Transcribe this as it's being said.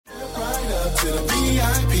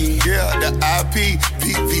Yeah, the IP,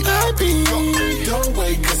 VIP. Don't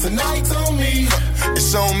wait, cause tonight's on me.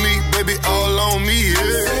 It's on me, baby, all on me,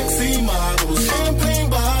 yeah. Sexy models, champagne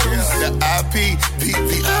bottles. Yeah, the IP,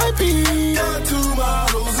 VIP. Got 2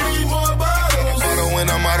 models, 3 more bottles. Bottle when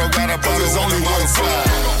I'm out, got a bottle. There's only one side.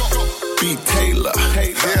 Be Taylor.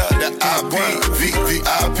 Yeah, the IP,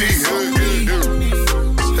 VIP.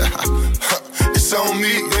 It's on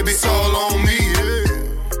me, baby, all on me, yeah.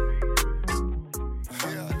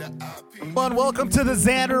 Welcome to the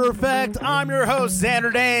Xander Effect. I'm your host,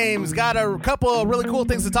 Xander Dames. Got a couple of really cool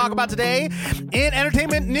things to talk about today. In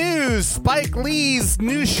entertainment news, Spike Lee's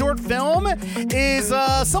new short film is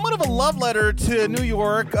somewhat of a love letter to New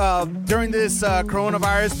York during this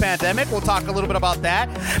coronavirus pandemic. We'll talk a little bit about that.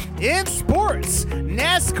 In sports,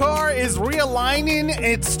 NASCAR is realigning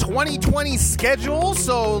its 2020 schedule,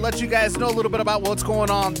 so let you guys know a little bit about what's going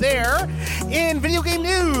on there. In video game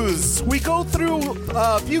news, we go through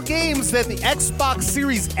a few games that the Xbox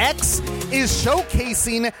Series X is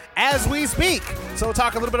showcasing as we speak. So we'll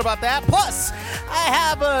talk a little bit about that. Plus, I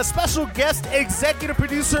have a special guest executive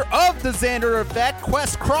producer of the Xander Effect,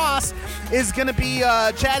 Quest Cross, is going to be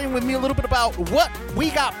chatting with me a little bit about what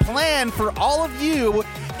we got planned for all of you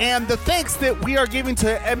and the thanks that we are giving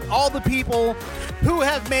to all the people who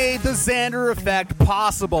have made the Xander Effect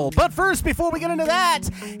possible. But first, before we get into that,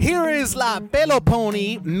 here is La Pelo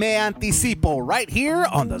Pony Me Anticipo right here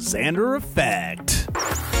on the Xander Effect.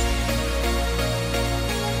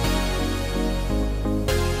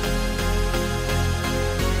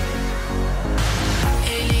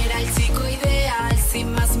 Él era el chico ideal,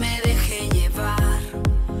 sin más me dejé llevar.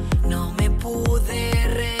 No me pude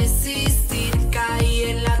resistir, caí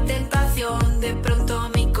en la tentación, de pronto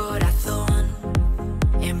mi corazón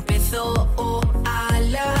empezó a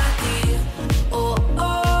latir. Oh,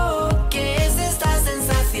 oh, ¿qué es esta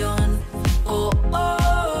sensación? Oh,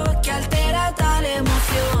 oh, que altera tal emoción.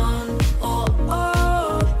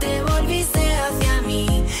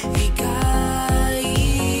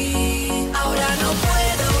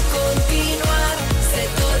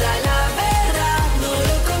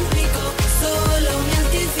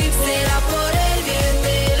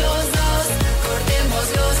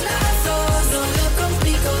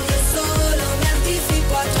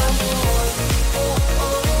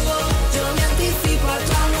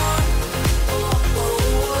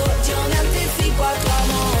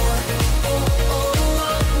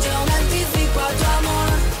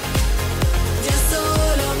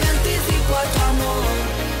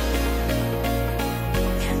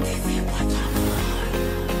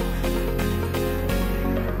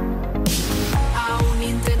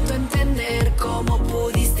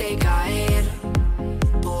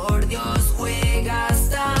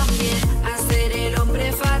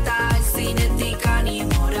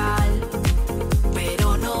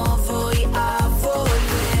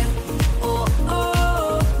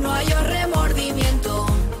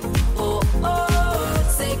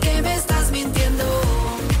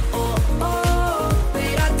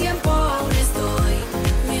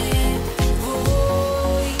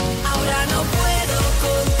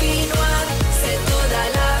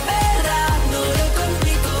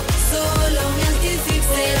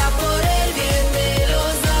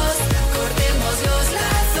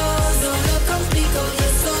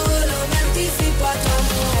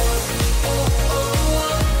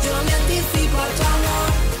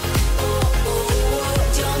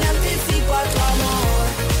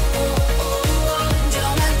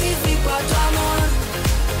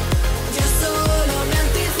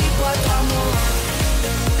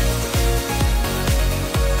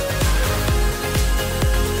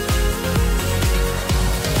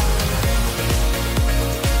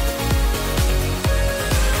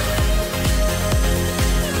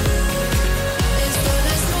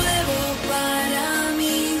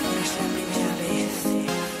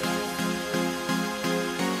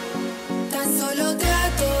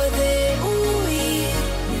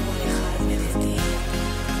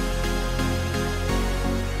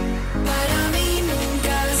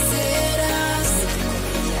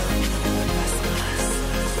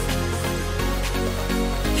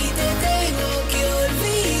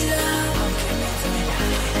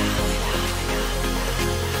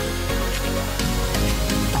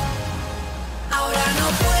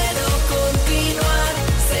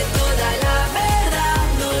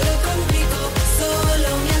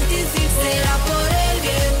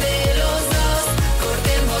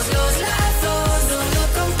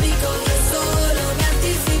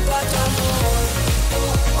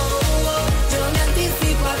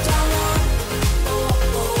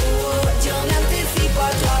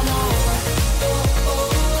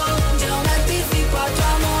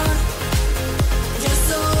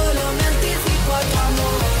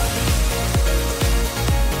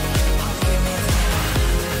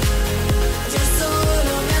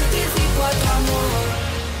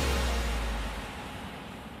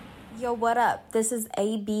 Yo, what up? This is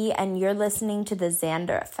AB, and you're listening to the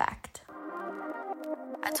Xander Effect.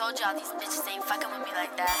 I told y'all these bitches ain't fucking with me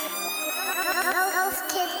like that. Host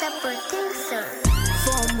Kid the producer.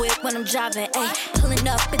 Phone whip when I'm driving, ayy. Pulling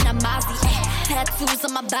up in that Mozzie, ayy. Tattoos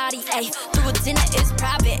on my body, ayy. Through a dinner is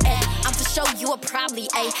private, ayy. I'm for sure you a probably,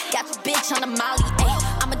 ayy. Got your bitch on a molly,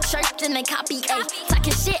 ayy. I'm a church and they copy, ayy.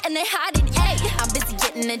 Talking shit and they hiding, ayy. I'm busy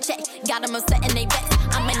getting a check. Got them upset and they vex.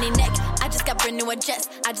 I'm in their neck. I just got brand new address.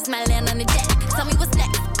 I just might land on the deck. Tell me what's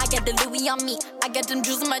next. I got the Louis on me. I got them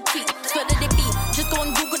jewels on my teeth. Swear that they be. Just go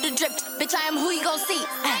and Google the drip. Bitch, I am who you gon' see.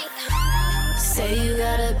 Say you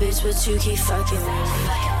got a bitch, but you keep fucking with me.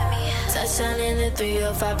 Touchdown in the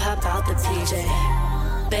 305, hop out the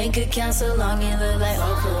PJ. Bank account so long it look like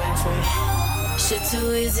Oprah Winfrey. Shit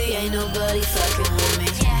too easy, ain't nobody fucking with me.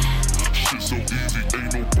 Shit so easy,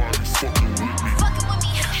 ain't nobody fucking with me.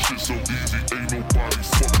 Shit so easy, ain't nobody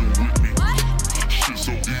fucking with me. Shit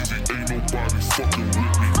so easy, ain't nobody fucking with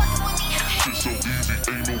me. Shit so easy,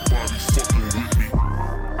 ain't nobody fucking with me.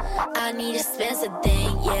 I need a Spencer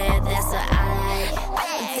thing, yeah, that's what I like.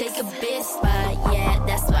 And take a big spot, yeah,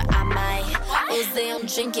 that's what I might. Jose, I'm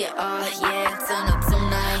drinking, oh yeah, turn up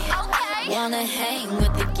tonight. Wanna hang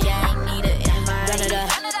with the gang, need an invite. Run it up,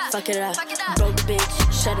 fuck it up, broke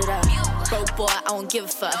bitch, shut it up. Broke boy, I won't give a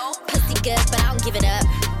fuck. Pussy good, but I don't give it up,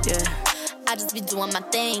 yeah. I just be doing my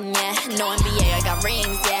thing, yeah. No NBA, I got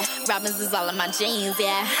rings, yeah. Robins is all in my jeans,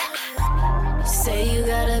 yeah. Say you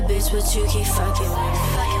got a bitch, but you keep fucking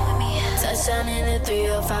with me. Touchdown in the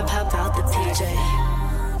 305, hop out the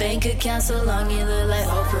PJ. Bank account so long it look like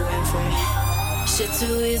Oprah Winfrey. Shit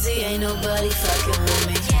too easy, ain't nobody fucking with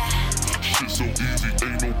me. Shit so easy,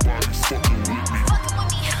 ain't nobody fucking with me.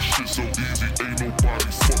 Shit so easy, ain't nobody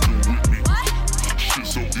fucking with me. Shit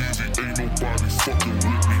so easy, ain't nobody fucking with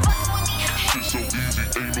me. Shit so easy,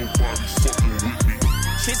 ain't nobody fucking with me.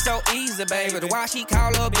 Shit so easy, baby. Why she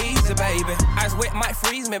call her easy, baby? Ice wet might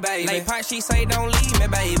freeze me, baby. Late pipe, she say don't leave me,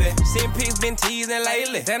 baby. Send pics been teasing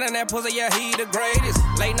lately. That on that pussy, yeah, he the greatest.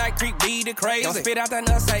 Late night creep be the crazy. Don't spit out that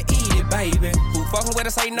nut, say eat it, baby. Who fucking with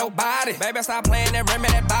her, say nobody. Baby, stop playing that rim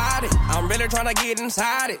that body. I'm really tryna get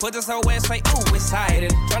inside it. Put this so wet, say ooh,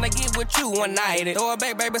 excited. Tryna get with you one nighted. Throw it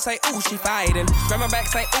back, baby, say ooh, she fighting. Grab her back,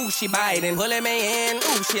 say ooh, she biting. Pull me in,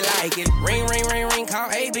 ooh, she like it. Ring, ring, ring, ring,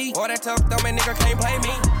 call AB. Boy, that tough dumb nigga can't play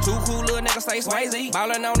me. Too cool little nigga say Swayze.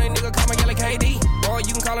 Ballin' on that nigga, call me yellow KD. Boy,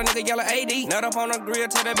 you can call a nigga yellow AD. Nut up on the grill,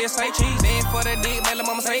 tell that bitch say cheese. Beg for the dick, make the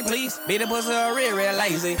mama say please. Be the pussy real, real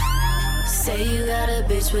lazy. Say you got a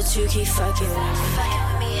bitch, but you keep fucking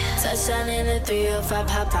with me. Touchdown in the 305,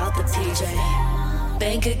 hop out the PJ.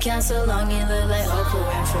 Bank account so long it look like Oprah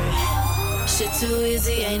Winfrey. Shit too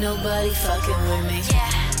easy, ain't nobody fucking with me.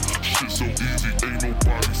 Shit so easy, ain't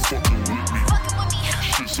nobody fucking with me.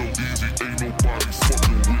 Shit so easy, ain't nobody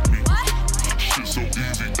fucking with me. Shit so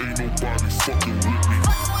easy, ain't nobody fucking with me.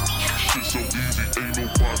 Shit so easy, ain't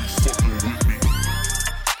nobody fucking with me.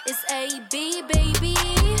 It's AB, baby.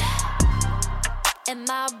 And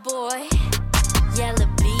my boy, Yellow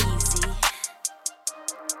Beezy.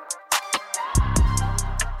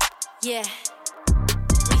 Yeah,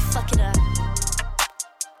 we fuck it up.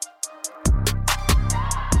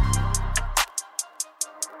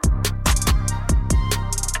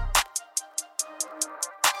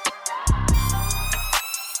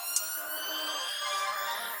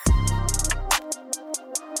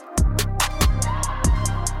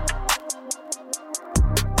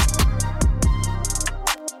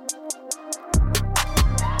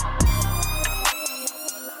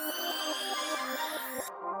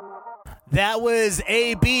 That was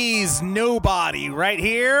AB's Nobody right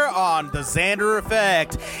here on the Xander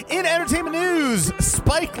Effect. In entertainment news,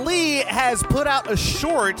 Spike Lee has put out a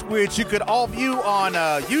short, which you could all view on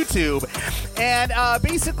YouTube. And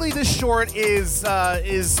basically this short is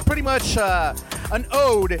pretty much an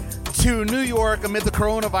ode to New York amid the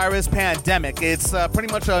coronavirus pandemic. It's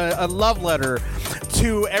pretty much a love letter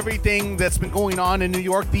to everything that's been going on in New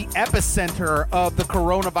York, the epicenter of the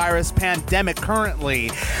coronavirus pandemic currently.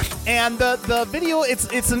 And the video,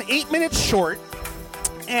 it's an 8-minute short.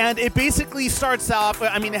 And it basically starts off,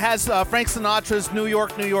 I mean, it has Frank Sinatra's New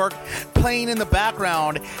York, New York playing in the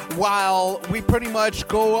background while we pretty much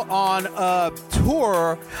go on a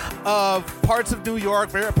tour of parts of New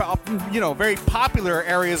York, very popular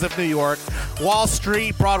areas of New York, Wall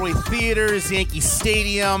Street, Broadway theaters, Yankee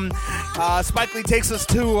Stadium. Spike Lee takes us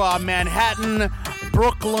to Manhattan,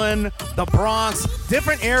 Brooklyn, the Bronx,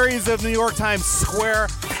 different areas of New York, Times Square,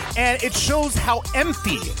 and it shows how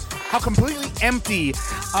completely empty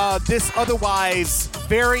this otherwise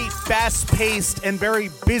very fast-paced and very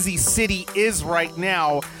busy city is right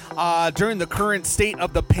now during the current state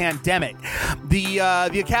of the pandemic. The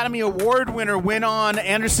Academy Award winner went on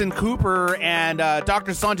Anderson Cooper and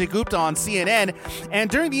Dr. Sanjay Gupta on CNN, and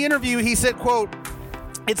during the interview he said, quote,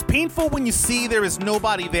 "It's painful when you see there is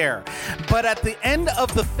nobody there, but at the end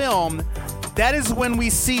of the film, that is when we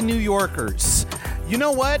see New Yorkers. You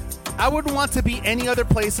know what? I wouldn't want to be any other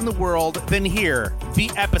place in the world than here, the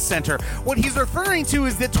epicenter." What he's referring to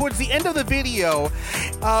is that towards the end of the video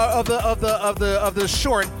of the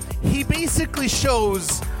short, he basically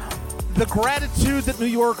shows gratitude that New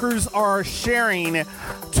Yorkers are sharing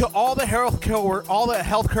to all the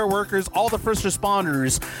healthcare workers, all the first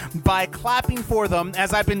responders, by clapping for them.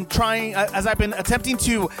 As I've been attempting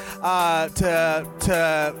to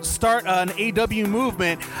start an AW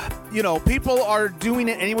movement, you know, people are doing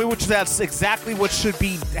it anyway, which that's exactly what should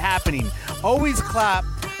be happening. Always clap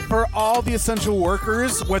for all the essential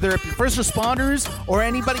workers, whether it be first responders or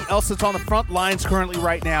anybody else that's on the front lines currently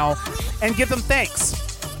right now, and give them thanks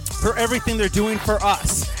for everything they're doing for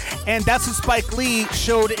us. And that's what Spike Lee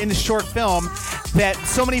showed in the short film, that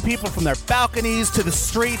so many people from their balconies to the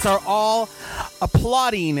streets are all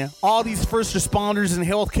applauding all these first responders and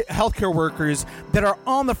healthcare workers that are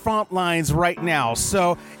on the front lines right now.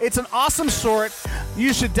 So it's an awesome short.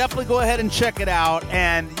 You should definitely go ahead and check it out.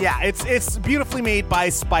 And yeah, it's beautifully made by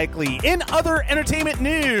Spike Lee. In other entertainment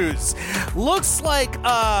news, looks like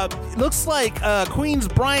Queen's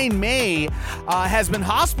Brian May has been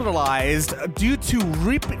hospitalized due to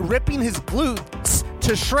ripping his glutes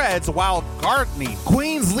to shreds while gardening.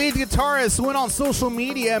 Queen's lead guitarist went on social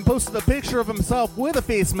media and posted a picture of himself with a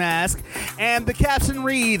face mask, and the caption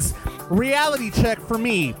reads, "Reality check for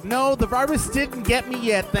me. No, the virus didn't get me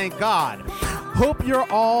yet, thank God. Hope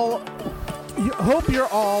you're all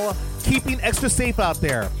keeping extra safe out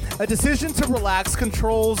there. A decision to relax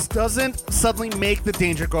controls doesn't suddenly make the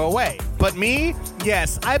danger go away. But me?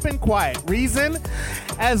 Yes, I've been quiet. Reason?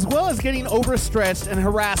 As well as getting overstretched and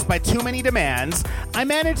harassed by too many demands, I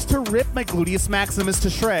managed to rip my gluteus maximus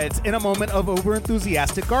to shreds in a moment of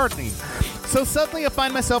overenthusiastic gardening. So suddenly I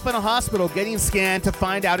find myself in a hospital getting scanned to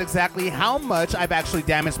find out exactly how much I've actually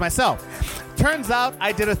damaged myself. Turns out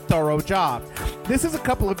I did a thorough job. This is a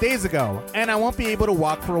couple of days ago, and I won't be able to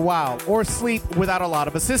walk for a while or sleep without a lot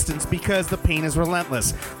of assistance because the pain is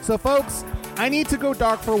relentless. So folks, I need to go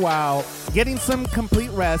dark for a while, getting some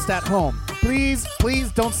complete rest at home. Please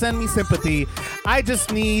don't send me sympathy. I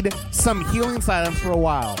just need some healing silence for a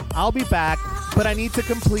while. I'll be back, but I need to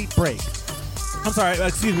complete break. I'm sorry,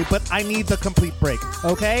 excuse me, but I need the complete break,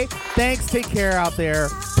 okay? Thanks, take care out there.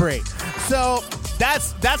 Great. So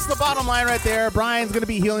that's the bottom line right there. Brian's gonna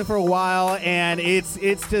be healing for a while, and it's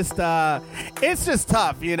just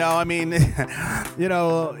tough, you know. I mean, you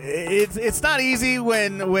know, it's not easy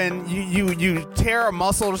when you tear a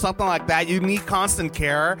muscle or something like that. You need constant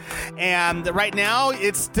care, and right now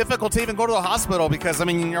it's difficult to even go to the hospital because I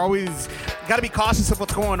mean you're always got to be cautious of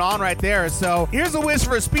what's going on right there. So here's a wish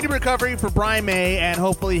for a speedy recovery for Brian May, and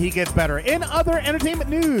hopefully he gets better. In other entertainment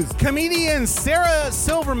news, comedians Sarah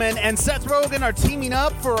Silverman and Seth Rogen are teaming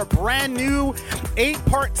up for a brand new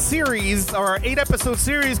 8-part series or 8-episode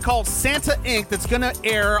series called Santa Inc. that's going to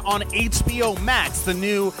air on HBO Max, the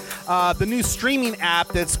new streaming app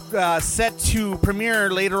that's set to premiere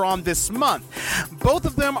later on this month. Both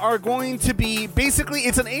of them are going to be basically,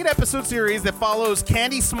 it's an 8-episode series that follows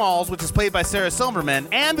Candy Smalls, which is played by Sarah Silverman,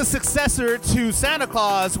 and the successor to Santa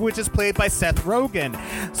Claus, which is played by Seth Rogen.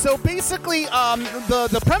 So basically,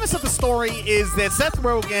 the premise of the story is that Seth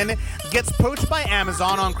Rogen gets poached by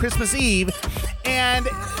Amazon on Christmas Eve, and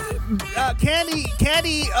Candy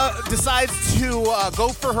decides to go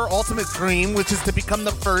for her ultimate dream, which is to become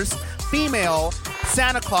the first female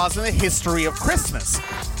Santa Claus in the history of Christmas.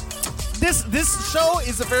 This show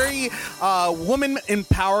is a very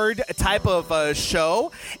woman-empowered type of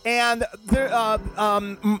show, and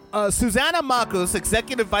Susanna Marcus,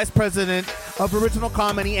 Executive Vice President of Original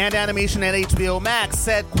Comedy and Animation at HBO Max,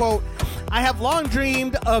 said, quote, "I have long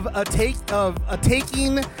dreamed of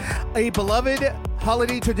taking a beloved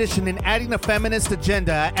holiday tradition and adding a feminist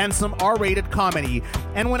agenda and some R-rated comedy.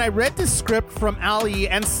 And when I read the script from Ali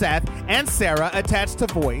and Seth and Sarah attached to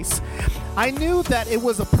voice, I knew that it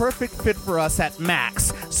was a perfect fit for us at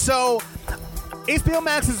Max." So HBO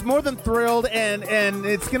Max is more than thrilled, and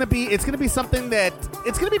it's gonna be something that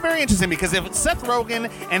it's gonna be very interesting, because if Seth Rogen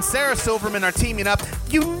and Sarah Silverman are teaming up,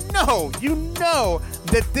 you know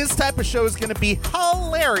that this type of show is gonna be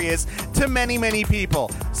hilarious to many people.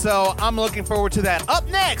 So I'm looking forward to that. Up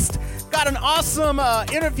next, got an awesome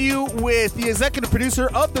interview with the executive producer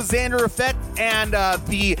of the Xander Effect and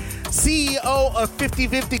the CEO of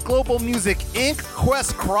 50/50 Global Music Inc.,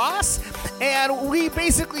 Quest Cross. and we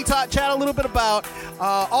basically chat a little bit about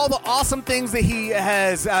all the awesome things that he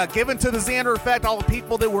has given to the Xander Effect, all the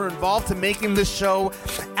people that were involved to making this show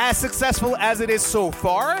as successful as it is so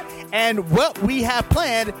far, and what we have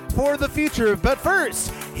planned for the future. But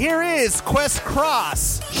first, here is Quest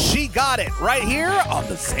Cross. She got it right here on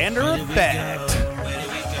the Xander Effect.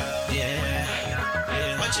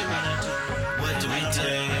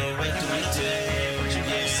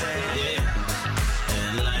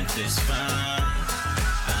 It's fine.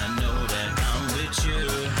 I know that I'm with you.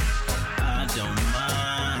 I don't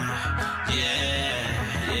mind. Yeah.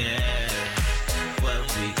 What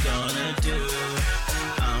we gonna do?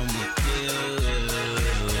 I'm with you.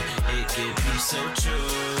 It can be so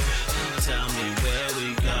true. Tell me where we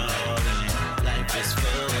going. Life is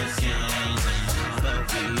full of games, but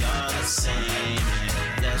we are the same.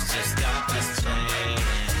 Let's just stop this pain.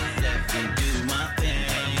 Let me do my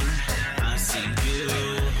thing. I see you.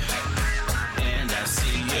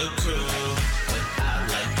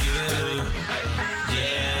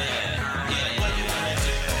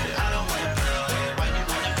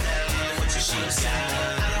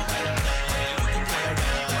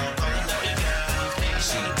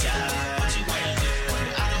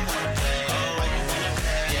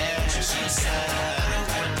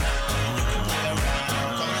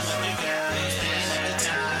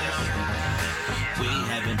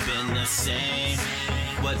 Same.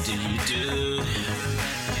 What do you do?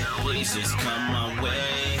 Please just come my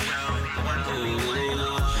way.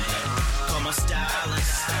 Ooh. Call my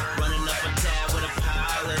stylist. Running up a tab with a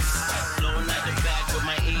pilot. Blowing out the back with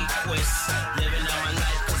my Equus. Living out my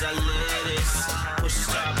life cause I live this. Push the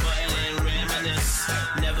start button and reminisce.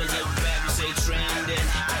 Never look back, we say trending.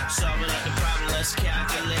 Solving out the problem, let's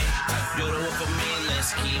calculate. Do the work for me,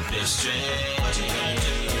 let's keep it straight. What you gonna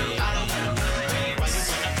do? I don't wanna play. Why you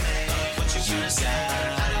wanna play? You decide.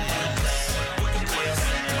 I don't wanna play. We can play a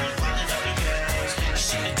game. Calling up the girls.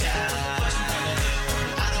 She the guy. What you wanna do?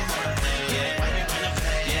 I don't wanna play. Yeah. Why you wanna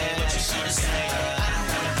play? Yeah. What you gonna say? I don't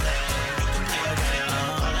wanna play. We can play a game.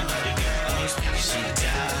 Calling up the girls. She the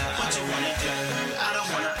guy. What you wanna do? I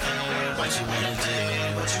don't wanna play. What you wanna do?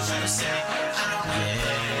 What you gonna say? I don't wanna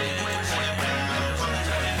play. We can play a game. Calling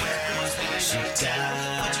up the girls. She the guy.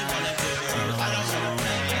 What you wanna do? I don't wanna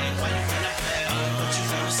play. Why you wanna play? What you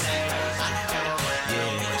gonna say?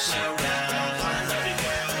 She got, calling up the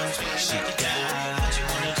girls. She got, what you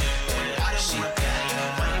wanna do? I don't she wanna play.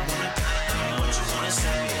 Why you wanna play? What you wanna say?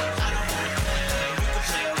 I don't wanna play. We can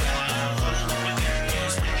play around. Calling up the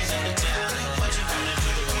girls. Let me tell you what you wanna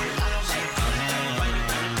do. I don't wanna play. Why you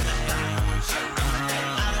wanna play?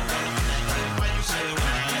 I don't wanna play. Why you play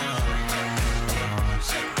around?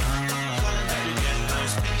 Calling up the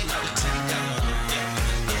girls. Let me tell you.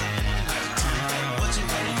 What you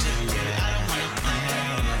wanna do? I don't wanna play.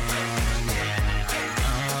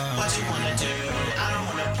 What you wanna do? I don't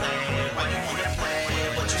wanna play. Why you wanna play?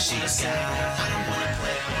 What you she said? I don't wanna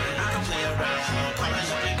play. I can play around. Calling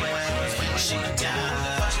up the girls. She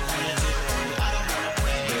died. What you wanna do? I don't wanna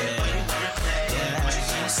play. Why you wanna play? What you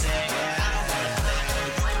gonna say? I don't wanna play.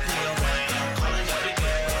 You can play around. Calling up the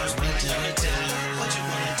girls. What do we do? What you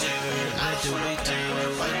wanna do? What do we do?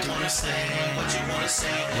 What you wanna say? What you wanna say?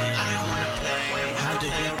 I don't wanna play. How do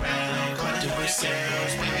we around? What do we say?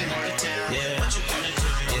 Baby, look at town. Yeah. What you wanna do?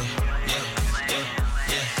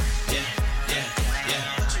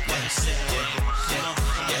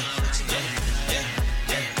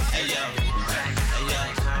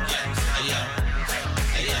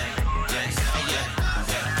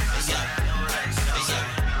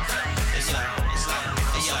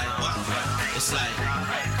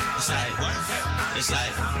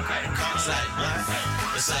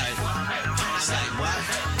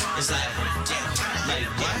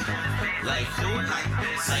 Like who? Like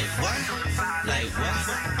what? Like what?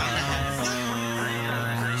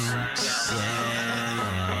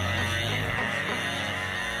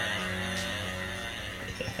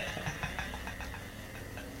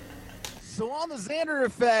 So on the Xander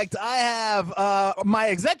Effect, I have my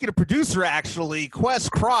executive producer, actually,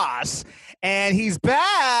 Quest Cross, and he's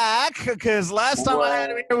back because last time I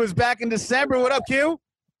had him here was back in December. What up, Q?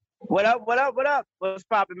 What up? What up? What up? What's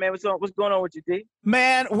poppin', man? What's going on with you, D?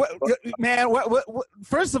 Man, what,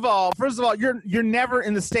 first of all, you're never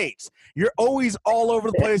in the States. You're always all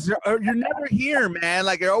over the place. You're never here, man.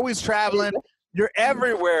 Like, you're always traveling. You're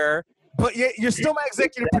everywhere, but yet you're still my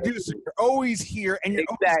executive producer. You're always here, and you're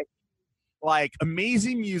always, like,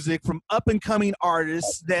 amazing music from up-and-coming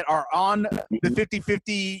artists that are on the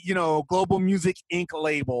 50/50, Global Music Inc.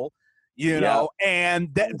 label. And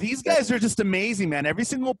these guys are just amazing, man. Every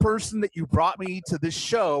single person that you brought me to this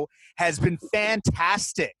show has been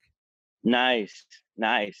fantastic. Nice,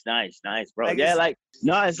 bro. Like, Yeah, it's, like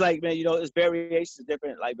no, it's like man, it's variations,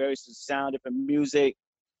 different like variations of sound, different music,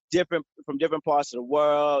 different from different parts of the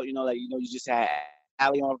world. Like you just had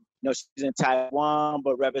Ali on. She's in Taiwan,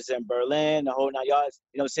 but represent Berlin, the whole 9 yards.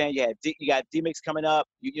 You know what I'm saying? You got D-Mix coming up.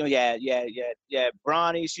 Yeah.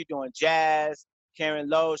 Bronny, she doing jazz. Karen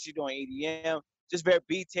Lowe, she doing EDM. Just very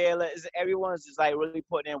B Taylor. Everyone's just like really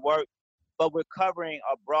putting in work, but we're covering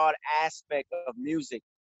a broad aspect of music.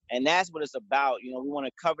 And that's what it's about. We want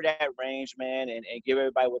to cover that range, man, and give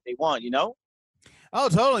everybody what they want, Oh,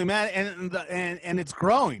 totally, man, and it's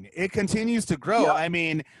growing. It continues to grow. Yep. I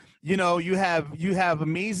mean, you have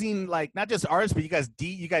amazing, like, not just artists, but you got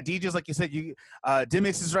DJs, like you said.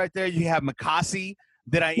 Dimix is right there. You have Makasi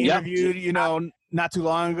that I interviewed, not too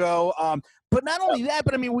long ago. But not only that,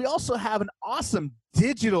 but I mean, we also have an awesome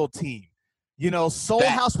digital team. Soul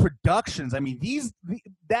House Productions. I mean,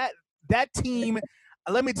 that team.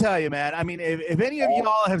 Let me tell you, man. I mean, if any of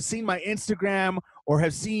y'all have seen my Instagram or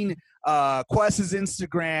have seen Quest's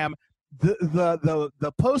Instagram,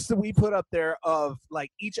 the post that we put up there of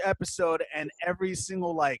like each episode and every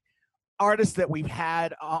single like artist that we've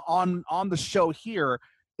had on the show here,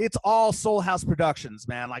 it's all Soul House Productions,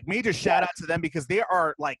 man. Like, major shout out to them because they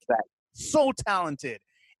are like so talented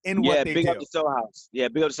in what they do. Big up to Soul House. Yeah,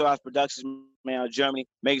 big up to Soul House Productions, man, out of Germany.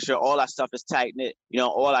 Making sure all our stuff is tight knit.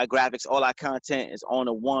 All our graphics, all our content is on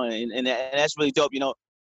the one, and that's really dope.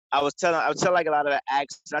 I was telling like a lot of the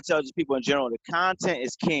acts, and I tell just people in general, the content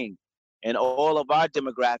is king. And all of our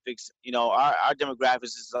demographics, our demographics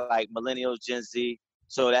is like millennials, Gen Z.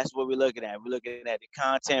 So that's what we're looking at. We're looking at the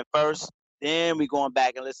content first, then we're going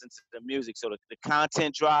back and listen to the music. So the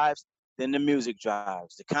content drives, then the music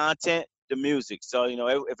drives. The content, the music. So,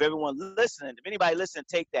 if everyone listening, if anybody listening,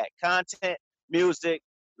 take that. Content, music,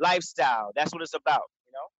 lifestyle. That's what it's about,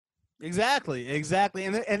 Exactly.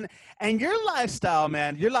 And your lifestyle,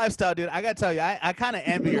 man, dude, I gotta tell you, I kind of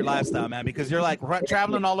envy your lifestyle, man, because you're like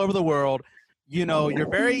traveling all over the world. You're a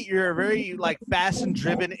very like fashion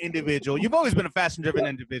driven individual. You've always been a fashion driven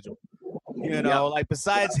individual. Like,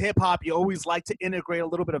 besides hip hop, you always like to integrate a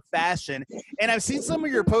little bit of fashion. And I've seen some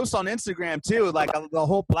of your posts on Instagram too, like the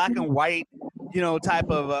whole black and white, type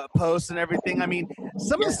of posts and everything. I mean,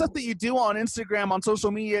 some of the stuff that you do on Instagram, on social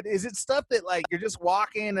media, is it stuff that like you're just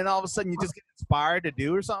walking and all of a sudden you just get inspired to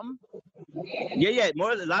do or something? Yeah.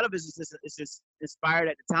 A lot of it is just inspired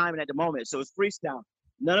at the time and at the moment. So it's freestyle.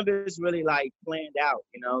 None of it is really like planned out,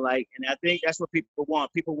 and I think that's what people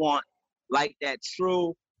want. People want like that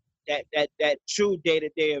true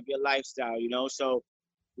day-to-day of your lifestyle, So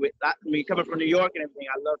coming from New York and everything,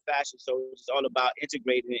 I love fashion. So it's all about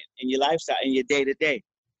integrating it in your lifestyle, in your day-to-day.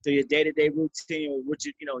 So your day-to-day routine, what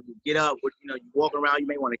you get up, you walk around, you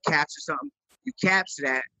may want to capture something. You capture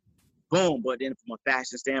that, boom. But then from a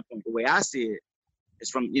fashion standpoint, the way I see it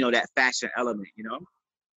is from, that fashion element,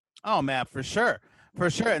 Oh man, for sure.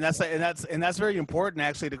 And that's very important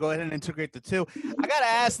actually, to go ahead and integrate the two. I gotta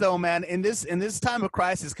ask though, man, in this time of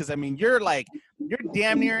crisis, because I mean you're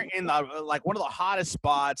damn near in like one of the hottest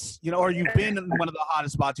spots, or you've been in one of the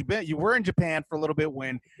hottest spots. You were in Japan for a little bit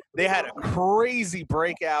when they had a crazy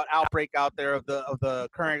outbreak out there of the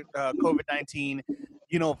current COVID-19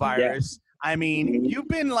 virus. Yeah. I mean, you've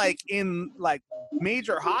been like in like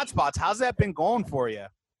major hotspots. How's that been going for you?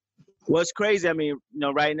 Well, it's crazy. I mean,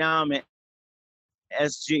 right now I'm in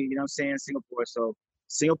SG, Singapore. So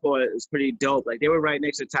Singapore is pretty dope. Like, they were right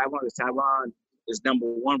next to Taiwan, because Taiwan is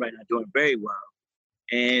 #1 right now, doing very well.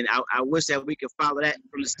 And I wish that we could follow that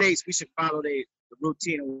from the States. We should follow the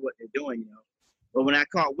routine of what they're doing, But when I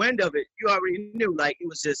caught wind of it, you already knew. Like, it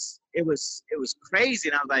was crazy.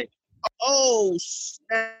 And I was like, oh,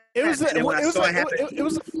 snap. It was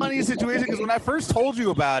the funniest situation, because when I first told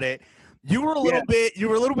you about it, you were a little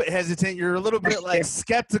bit hesitant. You're a little bit like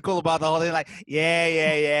skeptical about the whole thing. Like,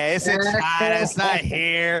 yeah, it's in China. It's not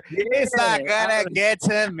here. It's not gonna get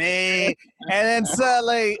to me. And then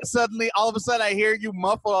suddenly, all of a sudden, I hear you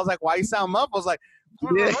muffled. I was like, why you sound muffled? I was like,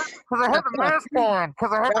 because I have the mask on.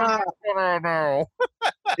 Because I have the mask on right now.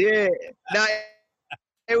 Yeah. No,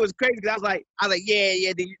 it was crazy, because I was like,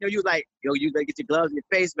 yeah. Then you was like, yo, you gotta get your gloves and your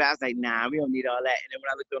face mask. I was like, nah, we don't need all that. And then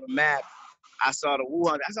when I looked on the map, I saw the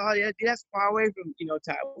Wuhan. I saw, yeah, that's far away from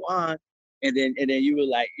Taiwan. And then you were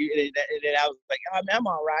like, and then I was like, oh, man, I'm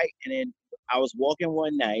all right. And then I was walking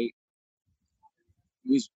one night.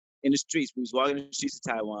 We was in the streets. We was walking in the streets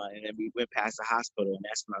of Taiwan, and then we went past the hospital, and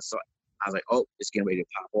that's when I saw it. I was like, oh, it's getting ready to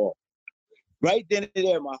pop off. Right then and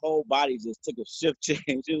there, my whole body just took a shift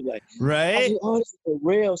change. It was like, right? Oh, this is for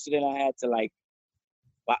real. So then I had to like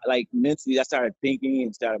mentally, I started thinking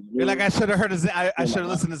and started moving. You're like, I should have heard. I should have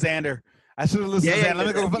listened to Xander. I should have listened to that.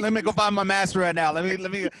 Let me go find my master right now. Let me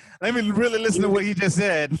really listen to what he just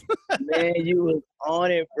said. Man, you was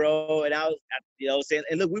on it, bro. And I was, saying,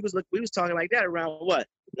 and look, we was talking like that around what,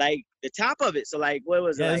 like the top of it. So like, what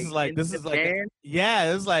was it? Yeah, Like, this is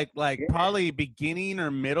like probably beginning or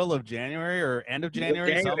middle of January or end of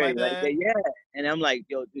January, something like that. Yeah. And I'm like,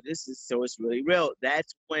 yo, dude, it's really real.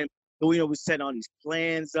 That's when we set all these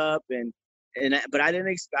plans up, but I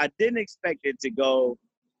didn't expect it to go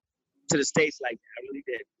to the States like that. I really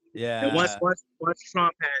did. Yeah. And once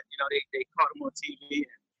Trump had, they caught him on TV,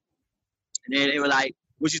 and then they were like,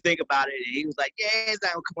 "What you think about it?" And he was like, "Yeah, it's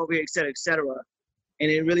not gonna come over here, et cetera, et cetera."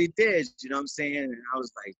 And it really did. You know what I'm saying? And I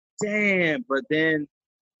was like, "Damn!" But then,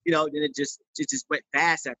 then it just went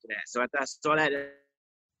fast after that. So after I saw that,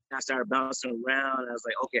 I started bouncing around. And I was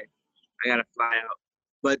like, "Okay, I gotta fly out."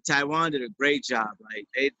 But Taiwan did a great job. Like,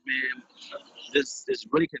 this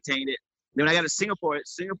really contained it. Then when I got to Singapore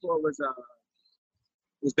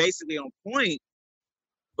was basically on point,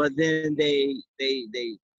 but then they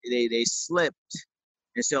slipped.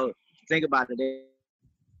 And so think about it,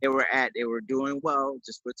 they were doing well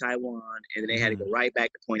just with Taiwan, and then they had to go right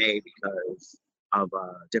back to point A because of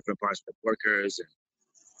different parts of the workers, and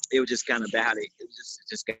it was just kind of bad. They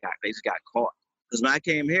just got caught. Because when I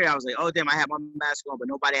came here, I was like, oh damn, I had my mask on, but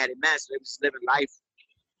nobody had a mask. So they was living life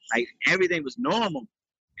like everything was normal,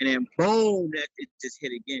 and then boom, it just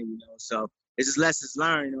hit again. So it's just lessons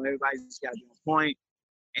learned. Everybody's just got to be on point,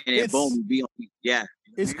 and then boom, be on. Yeah.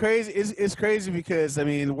 It's crazy. It's crazy because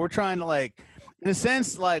we're trying to, like, in a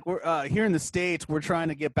sense, like, we're here in the States, we're trying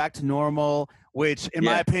to get back to normal, which in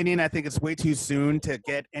my opinion, I think it's way too soon to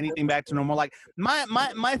get anything back to normal. Like,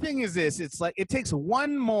 my thing is this: it's like it takes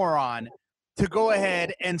one moron to go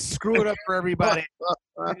ahead and screw it up for everybody.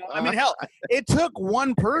 Hell, it took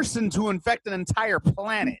one person to infect an entire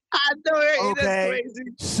planet. I know it. Okay, that's crazy.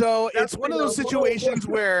 So it's one of those situations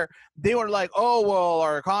where they were like, "Oh, well,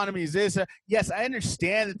 our economy is this." Yes, I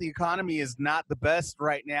understand that the economy is not the best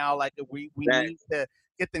right now. Like, we need to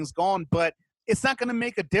get things going, but it's not going to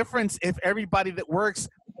make a difference if everybody that works,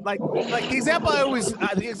 like the example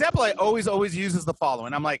I always use is the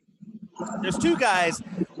following. I'm like, there's two guys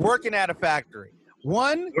working at a factory.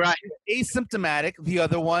 One is asymptomatic. The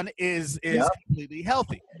other one is completely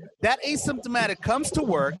healthy. That asymptomatic comes to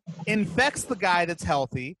work, infects the guy that's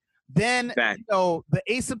healthy. Then the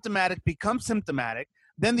asymptomatic becomes symptomatic.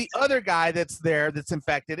 Then the other guy that's there that's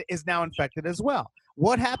infected is now infected as well.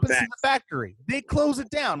 What happens to the factory? They close it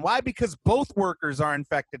down. Why? Because both workers are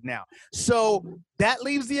infected now. So that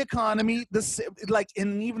leaves the economy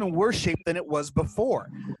in even worse shape than it was before.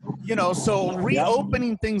 So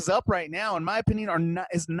reopening things up right now, in my opinion,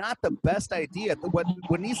 is not the best idea.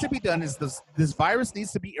 What needs to be done is this virus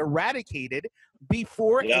needs to be eradicated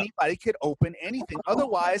before anybody could open anything.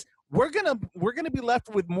 Otherwise, we're gonna be left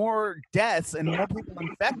with more deaths and more people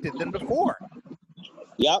infected than before.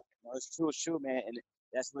 Yep. No, it's true, man. And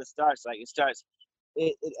that's what it starts. Like, it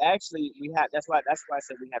actually, that's why I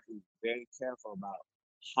said we have to be very careful about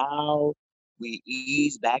how we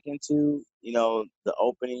ease back into, the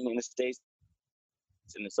opening in the States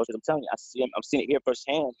and the social. I'm telling you, I'm seeing it here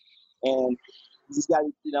firsthand. And you just got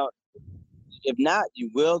to, if not, you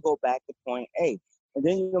will go back to point A. And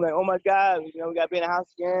then you're like, oh my God, we got to be in the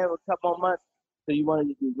house again for a couple more months. So you want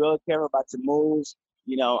to be real careful about your moves,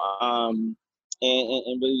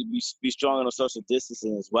 and really be strong on the social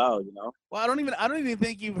distancing as well, Well, I don't even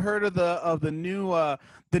think you've heard of the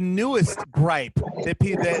newest gripe that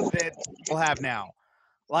people have now.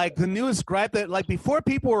 Like, the newest gripe that, like, before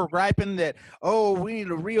people were griping that, oh, we need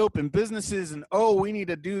to reopen businesses and, oh, we need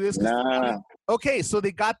to do this. Okay, so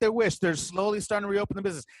they got their wish. They're slowly starting to reopen the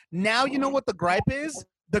business. Now, you know what the gripe is?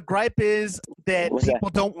 The gripe is that people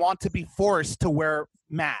don't want to be forced to wear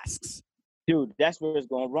masks. Dude, that's where it's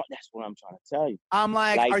going wrong. That's what I'm trying to tell you. I'm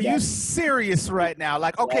like, are you serious right now?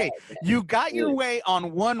 Like, okay, you got your way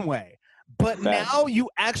on one way, but now you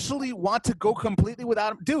actually want to go completely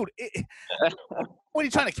without him? Dude, what are you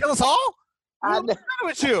trying to kill us all? What's wrong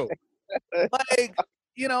with you? Like,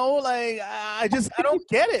 I don't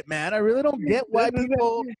get it, man. I really don't get why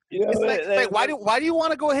people. Why do you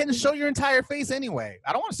want to go ahead and show your entire face anyway?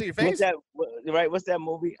 I don't want to see your face. What's that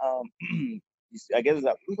movie? I guess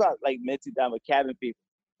we got like mid-2000 with cabin people,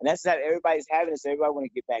 and that's how everybody's having this. Everybody want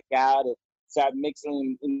to get back out and start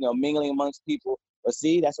mixing, mingling amongst people. But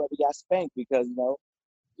see, that's why we got spanked, because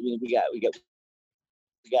we got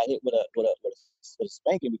hit with a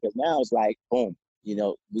spanking, because now it's like boom,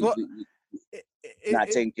 not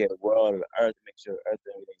taking care of the world or the earth to make sure the earth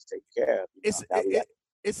and everything's taken care of.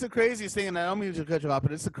 It's the craziest thing, and I don't mean to cut you off,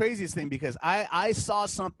 but it's the craziest thing because I saw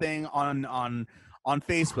something on on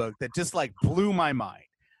Facebook that just like blew my mind.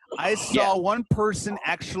 I saw one person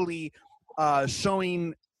actually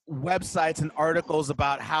showing websites and articles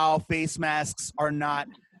about how face masks are not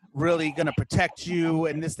really going to protect you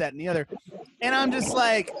and this, that, and the other. And I'm just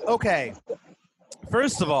like, okay,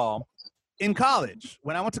 first of all, in college,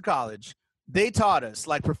 when I went to college, they taught us,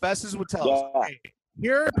 like professors would tell us, okay,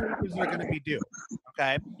 here are papers that are going to be due,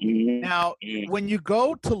 okay? Now, when you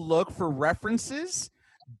go to look for references,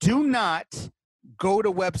 do not go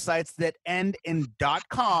to websites that end in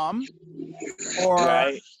 .com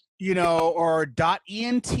or or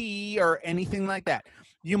 .ent or anything like that.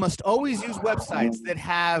 You must always use websites that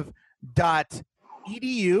have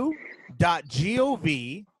 .edu,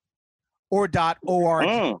 .gov, or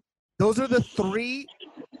 .org. Those are the 3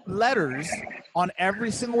 letters on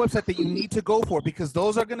every single website that you need to go for, because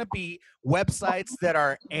those are going to be websites that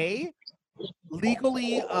are A,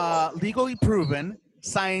 legally proven,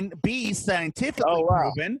 B, scientifically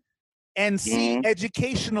proven, and C,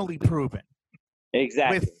 educationally proven.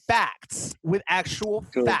 Exactly. With facts, with actual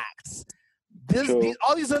facts.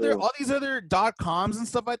 All these other .coms and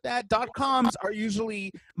stuff like that. .coms are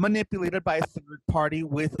usually manipulated by a third party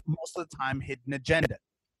with most of the time hidden agenda.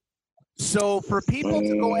 So for people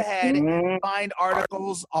to go ahead and find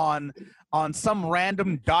articles on some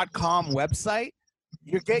random .com website,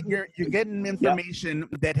 you're getting information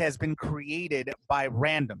that has been created by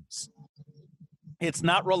randoms. It's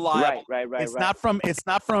not reliable. Right. It's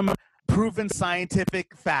not from proven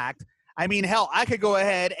scientific fact. I mean, hell, I could go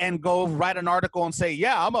ahead and go write an article and say,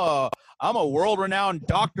 yeah, I'm a world-renowned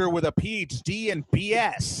doctor with a PhD in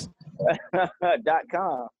BS.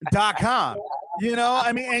 .com. You know,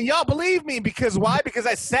 I mean, and y'all believe me because why? Because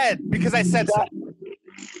I said so.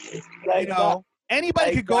 You know,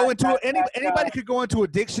 anybody could go into a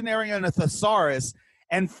dictionary and a thesaurus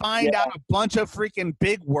and find out a bunch of freaking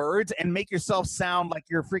big words and make yourself sound like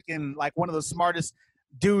you're freaking like one of the smartest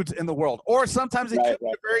dudes in the world. Or sometimes it could be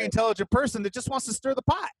a very intelligent person that just wants to stir the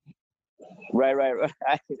pot. Right.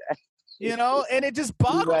 You know, and it just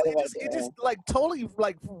boggles. It just like totally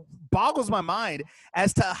like boggles my mind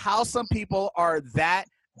as to how some people are that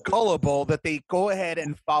gullible that they go ahead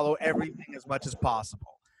and follow everything as much as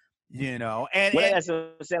possible. You know, and that's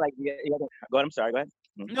what I'm saying. Like, go ahead. I'm sorry. Go ahead.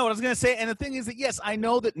 No, what I was going to say, and the thing is that, yes, I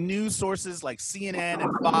know that news sources like CNN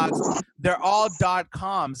and Fox, they're all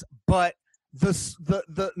 .coms, but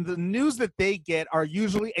the news that they get are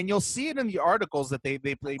usually, and you'll see it in the articles that they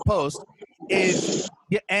post, is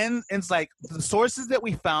and it's like the sources that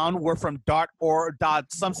we found were from .org,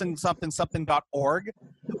 something .org,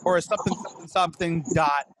 or something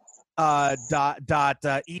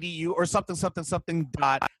 .edu, or something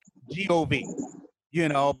 .gov. You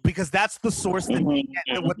know, because that's the source that they get.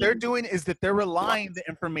 And what they're doing is that they're relying the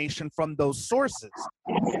information from those sources.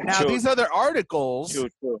 Now, these other articles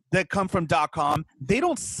that come from .com, they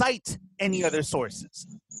don't cite any other sources.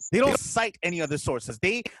 They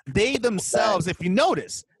themselves, if you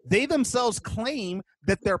notice, they themselves claim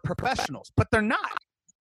that they're professionals, but they're not.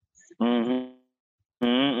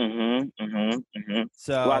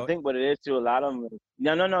 So, well, I think what it is too, a lot of them.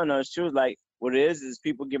 No. It's true. Like what it is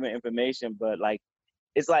people giving information, but like.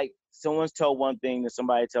 It's like someone's told one thing and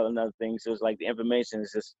somebody tell another thing. So it's like the information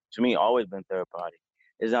is just, to me, always been third party.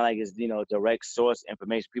 It's not like it's, direct source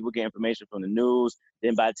information. People get information from the news.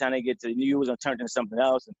 Then by the time they get to the news, it's turned into something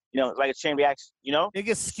else. And, it's like a chain reaction, It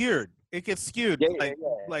gets skewed.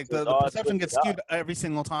 Like the perception gets skewed every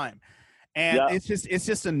single time. And it's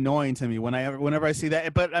just annoying to me whenever I see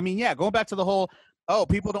that. But I mean, going back to the whole,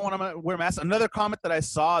 people don't want to wear masks. Another comment that I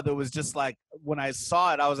saw that was just like, when I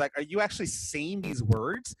saw it, I was like, are you actually saying these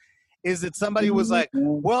words? Is that somebody was like,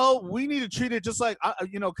 well, we need to treat it just like,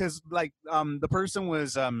 because like the person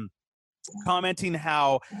was commenting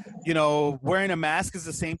how, wearing a mask is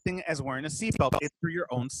the same thing as wearing a seatbelt. It's for your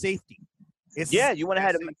own safety. You want to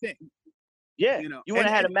have a thing. Yeah, you want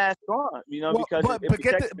to have a mask on, because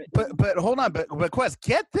but hold on, but Quest,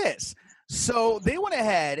 get this. So they went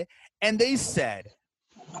ahead and they said,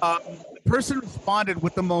 the person responded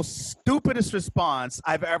with the most stupidest response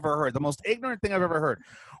I've ever heard, the most ignorant thing I've ever heard.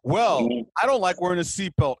 Well, I don't like wearing a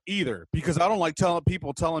seatbelt either because I don't like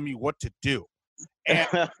people telling me what to do. And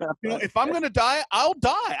if I'm gonna die, I'll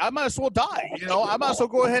die. I might as well die. I might as well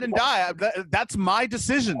go ahead and die. That's my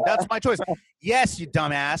decision. That's my choice. Yes, you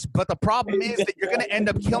dumbass. But the problem is that you're gonna end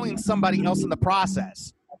up killing somebody else in the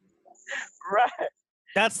process. Right.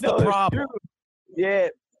 That's the problem. Yeah.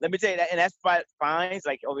 Let me tell you that, and that's fines.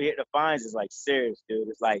 Like over here, the fines is like serious, dude.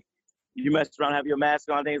 It's like you mess around, have your mask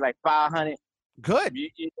on, things like $500. Good. You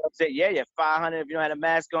say, $500 if you don't have a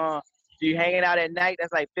mask on. If you hanging out at night,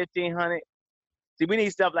 that's like $1,500. See, we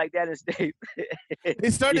need stuff like that in states.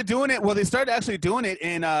 They started doing it. Well, they started actually doing it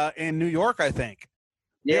in New York, I think.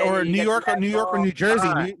 Yeah, or you New got York, or the New York, or all New Jersey,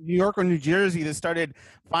 time. New York or New Jersey. That started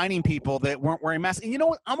finding people that weren't wearing masks. And you know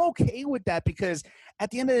what? I'm okay with that because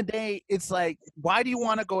at the end of the day, it's like, why do you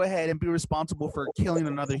want to go ahead and be responsible for killing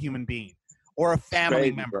another human being or a family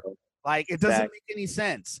Crazy, member? bro. Like, it doesn't Fact. make any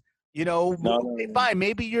sense. You know, No, okay, fine.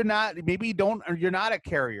 Maybe you're not. Maybe you don't. Or you're not a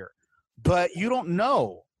carrier, but you don't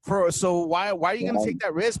know. So why are you going to take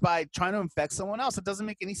that risk by trying to infect someone else? It doesn't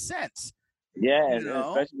make any sense. Yeah, You and know?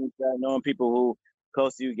 especially when you start knowing people who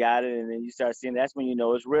close to you got it, and then you start seeing that's when you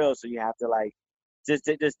know it's real. So you have to like just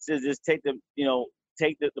take the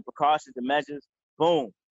take the precautions, the measures. Boom,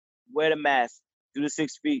 wear the mask, do the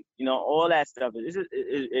 6 feet. All that stuff.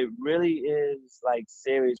 It really is like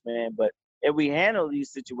serious, man. But if we handle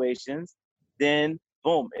these situations, then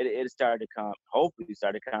boom, it started to hopefully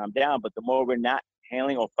start to calm down. But the more we're not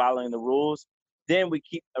handling or following the rules, then we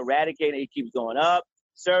keep eradicating. It keeps going up.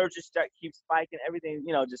 Surges keep spiking. Everything,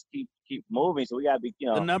 just keep moving. So we gotta be,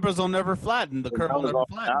 The numbers will never flatten. The curve will never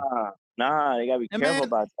flatten. Nah, you gotta be careful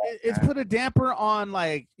about that. It's put a damper on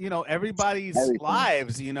everybody's Everything.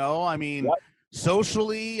 lives. I mean, Yep.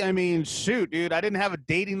 socially. I mean, shoot, dude, I didn't have a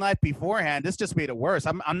dating life beforehand. This just made it worse.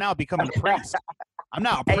 I'm now becoming a priest. I'm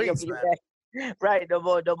now a priest, man. Right, no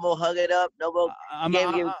more hugging up, no more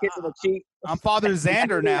giving a kiss on the cheek. I'm Father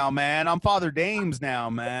Xander now, man. I'm Father Dames now,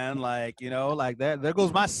 man. Like that. There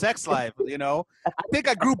goes my sex life. I think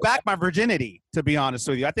I grew back my virginity. To be honest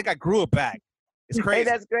with you, I think I grew it back. It's crazy. Hey,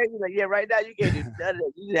 that's crazy. Like, yeah, right now you can't do none of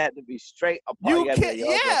it. You have to be straight apart. You can't.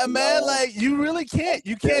 Yeah, man. Like, you really can't.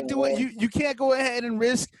 You can't do it. You can't go ahead and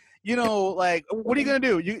risk. Like, what are you gonna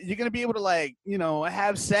do? You're gonna be able to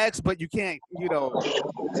have sex, but you can't,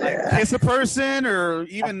 kiss a person or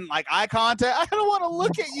even like eye contact. I don't want to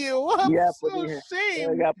look at you. I'm so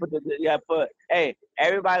ashamed. You gotta put. Hey,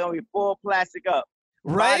 everybody gonna be full plastic up.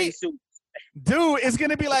 Right? Bodysuit. Dude, it's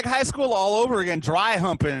gonna be like high school all over again, dry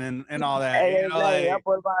humping and all that. Hey,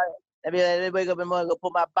 let me wake up in the morning, go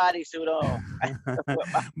put my bodysuit on.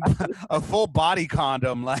 A full body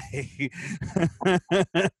condom, like.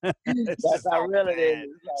 That's how real it is.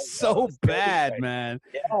 So bad, man.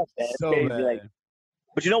 Yeah, man. So Crazy. bad. Like,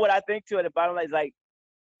 but you know what I think too? At the bottom line is like,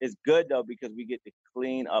 it's good though because we get to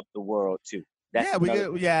clean up the world too. I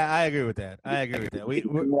agree with that.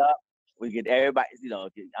 We get everybody.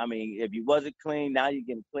 I mean, if you wasn't clean, now you're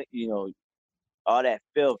getting clean. All that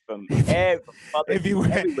filth from every. If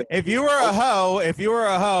you were a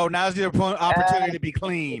hoe, now's your opportunity to be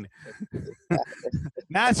clean.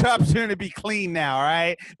 Now's your opportunity to be clean. Now, all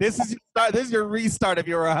right. This is your start. This is your restart. If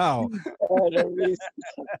you're a hoe.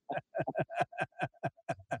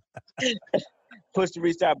 Push the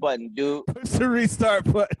restart button, dude. Push the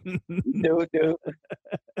restart button, dude.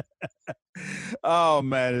 Oh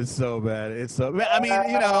man, it's so bad. It's so. I mean,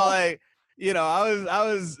 I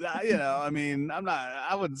was, I mean,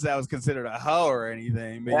 I wouldn't say I was considered a hoe or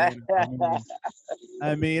anything, man.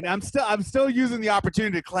 I mean, I'm still using the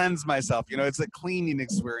opportunity to cleanse myself. It's a cleaning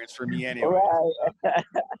experience for me anyway.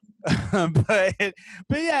 Right.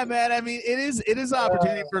 but yeah, man. I mean, it is an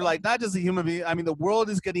opportunity for not just a human being. I mean, the world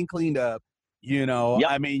is getting cleaned up. Yep,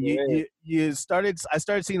 I mean, I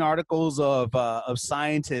started seeing articles of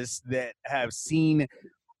scientists that have seen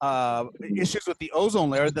issues with the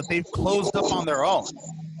ozone layer that they've closed up on their own.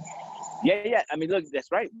 Yeah. I mean, look,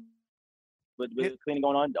 that's right. With cleaning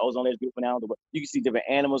going on, the ozone layer is beautiful now. You can see different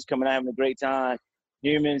animals coming out having a great time.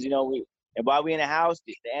 Humans, and while we in the house,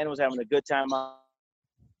 the animals having a good time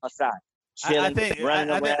outside. Chilling,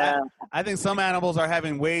 I think some animals are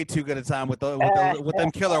having way too good a time with them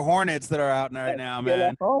killer hornets that are out right now,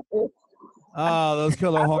 man. Oh, those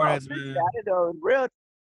killer hornets, man. Real.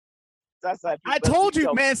 I told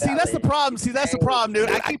you, man. See, that's the problem. That's the problem, dude.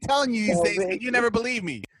 I keep telling you these things, and you never believe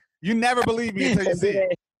me. You never believe me until you see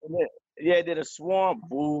it. Yeah, did a swarm.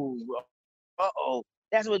 Ooh. Uh-oh.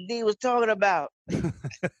 That's what D was talking about.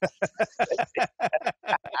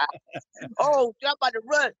 Oh, I'm about to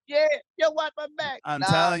run. Yeah, watch my back. I'm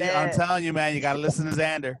telling you, man. You gotta listen to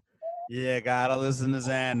Xander. Yeah, gotta listen to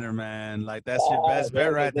Xander, man. Like, that's your best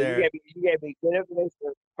bet right there. You gave me good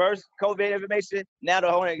information. First COVID information, now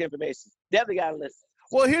the hornet information. Definitely gotta listen.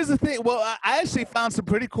 Well, here's the thing. Well, I actually found some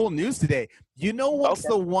pretty cool news today. You know what's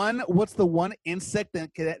the one insect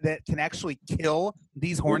that can actually kill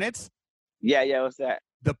these hornets? Yeah. What's that?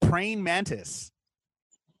 The praying mantis.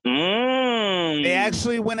 They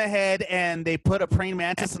actually went ahead and they put a praying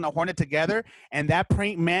mantis and a hornet together, and that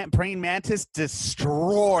praying mantis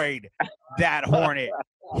destroyed that hornet.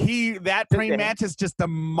 That praying mantis just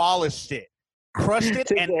demolished it. crushed it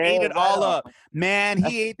Took and the ate head it right all off. up. Man,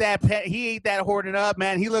 he ate that hornet up.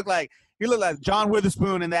 Man, he looked like John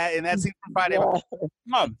Witherspoon in that scene from Friday.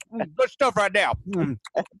 Good stuff right there.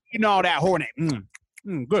 Eating all that hornet.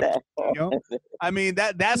 Good. You know? I mean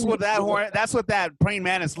that's what that praying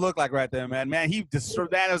mantis looked like right there, man. Man, he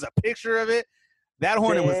destroyed that. There was a picture of it. That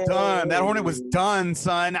hornet was done. That hornet was done,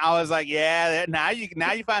 son. I was like, yeah. Now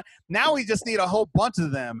we just need a whole bunch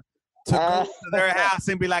of them to go to their house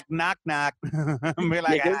and be like, knock, knock. Be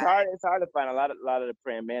like, it's hard to find a lot of the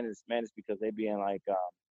praying mantis because they be in like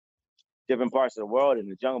different parts of the world in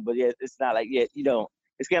the jungle. But yeah, it's not like it's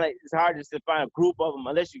kind of it's hard just to find a group of them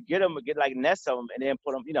unless you get like nests of them and then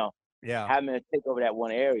put them, have them take over that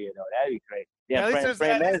one area. Though that'd be great. Yeah, at least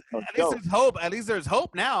there's hope. At least there's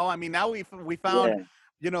hope now. I mean, now we found.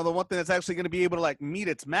 The one thing that's actually going to be able to like meet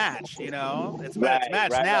its match, it's met its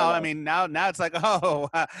match now. Right. I mean, now it's like, oh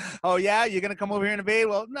yeah, you're going to come over here and invade.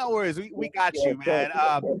 Well, no worries. We got you, man.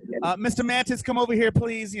 Mr. Mantis, come over here,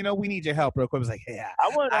 please. We need your help real quick. I was like, yeah.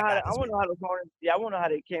 I want to know how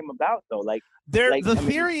they came about though. The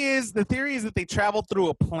theory is that they traveled through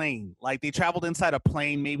a plane. Like they traveled inside a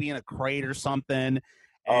plane, maybe in a crate or something.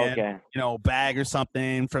 And, bag or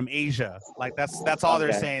something from Asia. Like that's all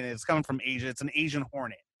they're saying. It's coming from Asia. It's an Asian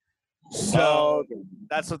hornet. So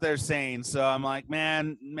that's what they're saying. So I'm like,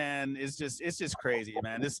 man, it's just crazy,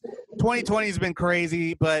 man. This 2020 has been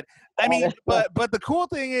crazy, but I mean, but the cool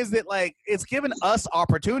thing is that like it's given us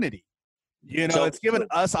opportunity. It's given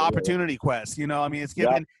us opportunity quests. I mean, it's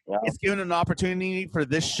given an opportunity for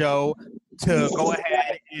this show to go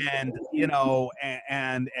ahead and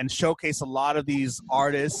and showcase a lot of these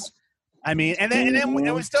artists. I mean, and then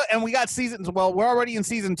we got seasons. Well, we're already in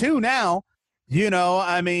season 2 now.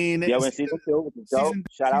 I mean, we're in season 2. Season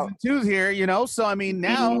 2's here. So I mean,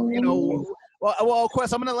 now Well,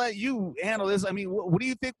 Quest, I'm going to let you handle this. I mean, what do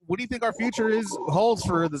you think? What do you think our future holds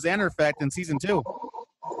for the Xander Effect in season 2?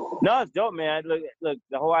 No, it's dope, man. Look,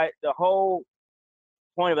 the whole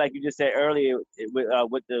point of, like you just said earlier,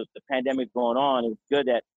 with the pandemic going on, it's good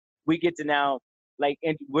that we get to now,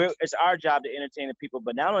 it's our job to entertain the people,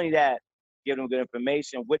 but not only that, give them good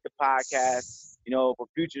information with the podcast. For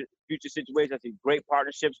future situations, I see great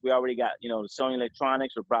partnerships. We already got, the Sony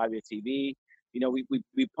Electronics or Bravia TV.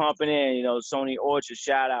 We pumping in, Sony Orchard,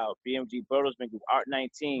 shout out, BMG Bertelsmann Group, Art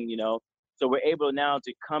 19, So we're able now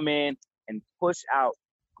to come in and push out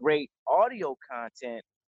great audio content,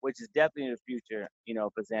 which is definitely in the future,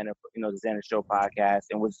 for Xander, the Xander Show podcast,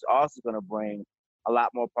 and which is also going to bring a lot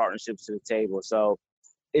more partnerships to the table. So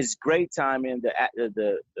it's great timing. The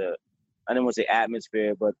I don't want to say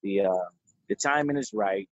atmosphere, but the timing is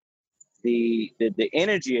right. The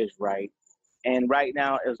energy is right. And right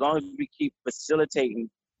now, as long as we keep facilitating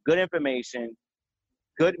good information,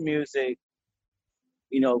 good music,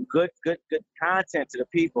 good content to the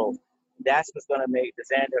people, that's what's going to make the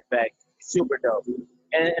Xander Effect super dope.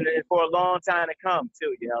 And for a long time to come,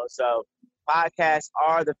 too, So podcasts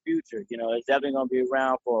are the future. It's definitely going to be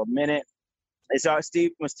around for a minute. It's when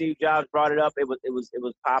Steve Jobs brought it up, it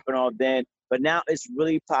was popping off then. But now it's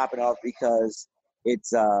really popping off because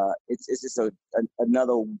it's just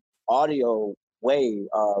another audio way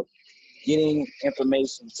of getting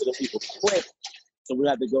information to the people quick, so we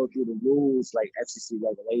don't have to go through the rules like FCC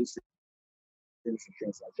regulations and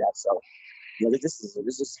things like that. So, this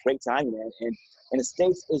is great timing, man. And the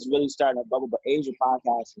States is really starting to bubble, but Asia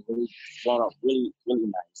podcast is really going up really, really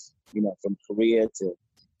nice. From Korea to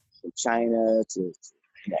China to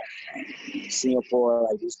Singapore,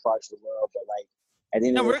 like these parts of the world, but like. At the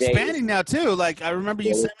end of the day, we're expanding now too. Like I remember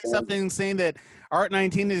you sent me something saying that Art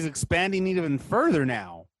 19 is expanding even further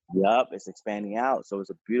now. Yup, it's expanding out. So it's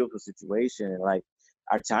a beautiful situation, and like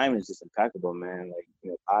our timing is just impeccable, man. Like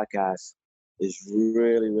podcast is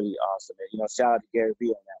really, really awesome. And, shout out to Gary Vee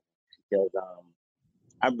on that because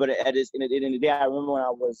but at the end of the day, I remember when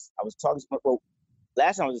I was talking to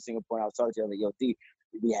last time I was in Singapore, and I was talking to him like, yo, D,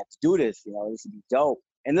 we have to do this. This would be dope.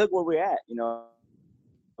 And look where we're at.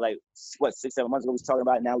 Like 6-7 months ago, we was talking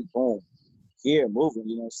about it. Now we boom here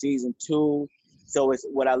moving. Season 2. So it's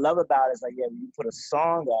what I love about it is like, when you put a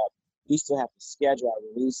song up, you still have to schedule our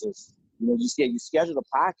releases. You schedule the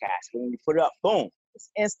podcast, but when you put it up, boom, it's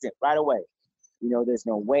instant right away. There's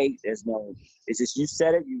no wait, it's just you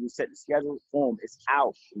set it, you set the schedule, boom, it's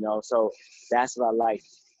out. So that's what I like.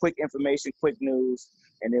 Quick information, quick news.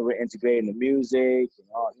 And then we're integrating the music and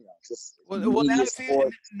all, just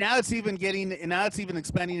now it's even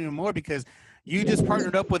expanding even more because you just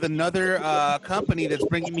partnered up with another company that's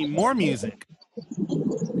bringing me more music.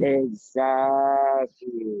 Exactly.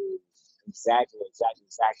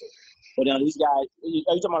 But these guys, are you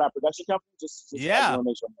talking about our production company? Just yeah. I want to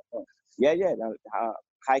make sure I'm on point. Yeah,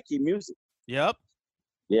 High Key Music. Yep.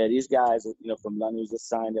 Yeah, these guys, from London, we just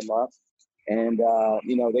signed them up, and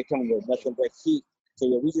they come with nothing but heat. So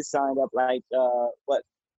yeah, we just signed up like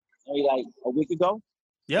maybe like a week ago.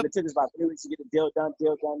 Yep. It took us about 3 weeks to get the deal done.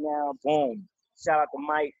 Deal done now. Boom. Shout out to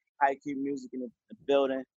Mike, High Key Music in the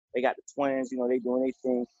building. They got the twins. They doing their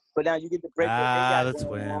thing. But now you get to break what they got the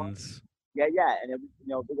going on. twins. Yeah, and then,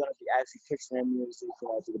 we're gonna be actually pitching their music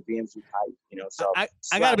to the BMG hype. So I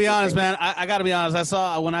gotta be honest, man. I gotta be honest.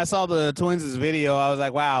 When I saw the twins' video, I was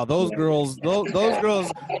like, wow, those girls, those girls,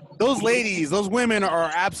 those ladies, those women are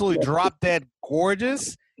absolutely drop dead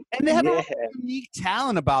gorgeous, and they have a unique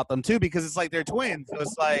talent about them too, because it's like they're twins. So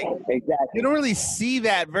it's like you don't really see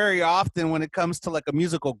that very often when it comes to like a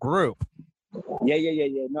musical group. Yeah.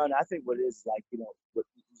 No, I think what it is like,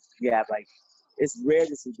 you have like. It's rare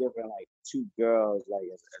to see different like two girls like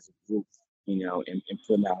as a group, and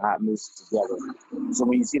putting out hot music together. So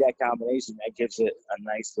when you see that combination, that gives it a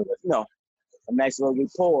nice little, a nice little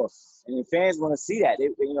rapport. And the fans want to see that. They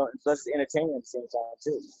and plus it's entertaining at the same time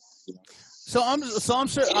too. So I'm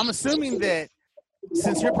assuming that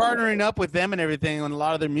since you're partnering up with them and everything on a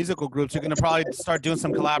lot of their musical groups, you're gonna probably start doing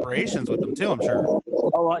some collaborations with them too. I'm sure.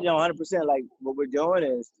 Oh, 100%. Like what we're doing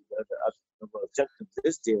is the objective of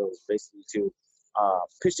this deal is basically to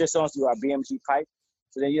pitch their songs through our BMG pipe.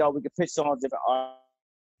 So then, we can pitch songs, different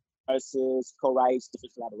artists, co-writes,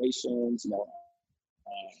 different collaborations,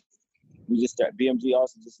 we just start, BMG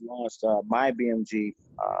also just launched My BMG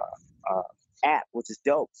app, which is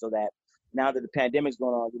dope. So that now that the pandemic's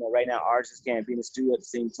going on, right now artists can't be in the studio at the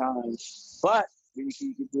same time, but you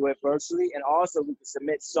can do it virtually. And also we can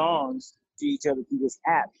submit songs to each other through this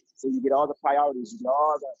app. So you get all the priorities, you get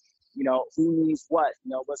all the, who needs what,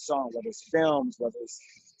 what song, whether it's films, whether it's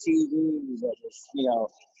TV, whether it's,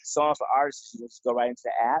 songs for artists, you just go right into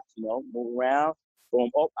the app, move around, boom,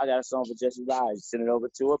 oh, I got a song for Jessie Rise, send it over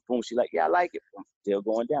to her, boom, she like, yeah, I like it, boom, deal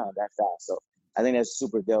going down that fast. So I think that's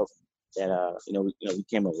super dope that, we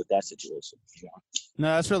came up with that situation.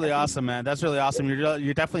 No, that's really awesome, man. That's really awesome.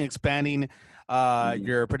 You're definitely expanding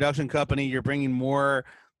your production company. You're bringing more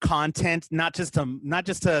content, not just to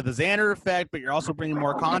the Xander Effect, but you're also bringing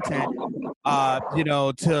more content,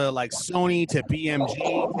 to like Sony, to BMG,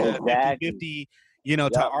 to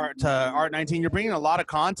 50/50, to Art 19. You're bringing a lot of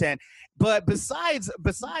content, but besides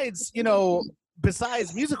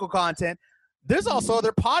musical content, there's also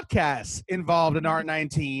other podcasts involved in Art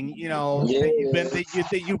 19.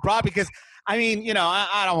 That you brought, because I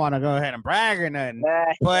don't want to go ahead and brag or nothing,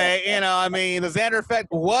 but the Xander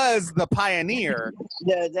Effect was the pioneer.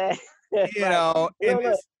 In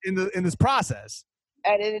this process.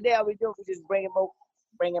 At the end of the day, all we do is just bringing more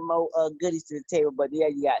goodies to the table. But yeah,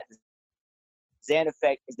 you got Xander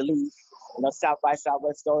Effect is the lead. South by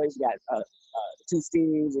Southwest stories. You got Two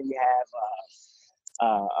Steves, and you have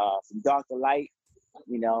from Dr. Light.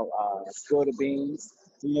 Spill the Beans.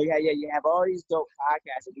 So, you have all these dope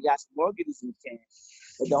podcasts, and we got some more goodies in the can.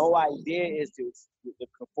 But the whole idea is to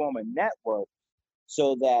form a network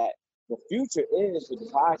so that the future is with the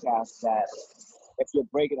podcast that if you're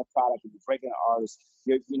breaking a product, if you're breaking an artist,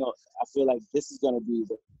 I feel like this is going to be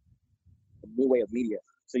the new way of media.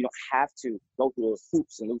 So you don't have to go through those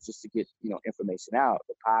hoops and loops just to get, information out.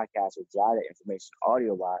 The podcast will drive that information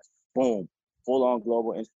audio-wise. Boom, full-on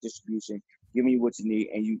global distribution, giving you what you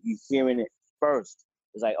need, and you hearing it first.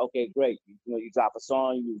 It's like, okay, great. You drop a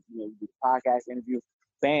song, you do a podcast interview,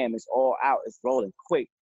 bam, it's all out. It's rolling quick.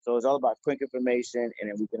 So it's all about quick information, and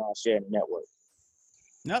then we can all share in the network.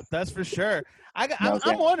 Nope, that's for sure. I'm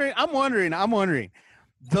wondering.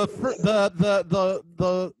 The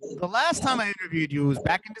last time I interviewed you was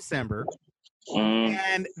back in December,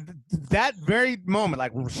 and that very moment,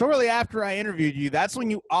 like shortly after I interviewed you, that's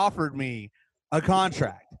when you offered me a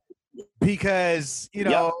contract. Because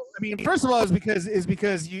first of all, it's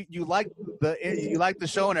because you like the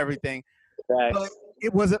show and everything. Right. But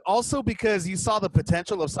was it also because you saw the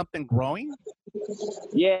potential of something growing?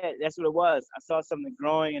 Yeah, that's what it was. I saw something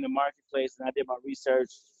growing in the marketplace, and I did my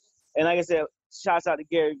research. And like I said, shouts out to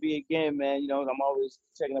Gary V again, man. I'm always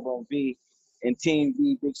checking up on V and Team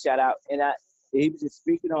V. Big shout out. And he was just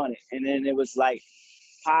speaking on it, and then it was like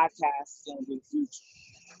podcasts gonna be the future.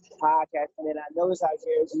 Podcast, and then I noticed how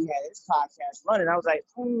Gary V had his podcast running. I was like,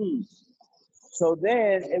 So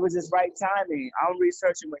then it was just right timing. I'm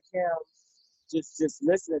researching with him, just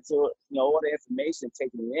listening to all the information,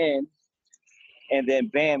 taking it in, and then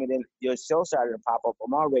bam, and then your show started to pop up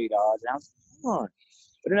on my radar, and I was like, hold on.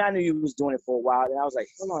 But then I knew you was doing it for a while, and I was like,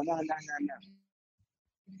 hold on, no.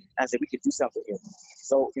 I said we could do something here.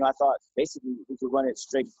 So I thought basically we could run it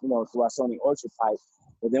straight, through our Sony Orchard pipe.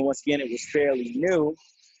 But then once again, it was fairly new.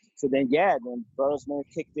 So then Bertelsmann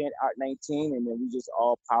kicked in Art 19, and then we just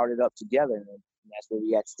all powered it up together, and that's where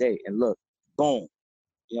we at today. And look, boom,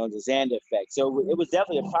 the Xander Effect. So it was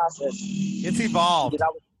definitely a process. It's evolved. I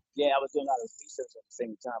was doing a lot of research at the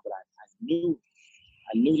same time, but I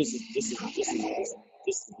knew this is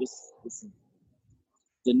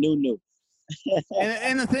the new.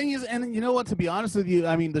 and the thing is, and you know what? To be honest with you,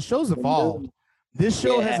 I mean, the show's evolved. This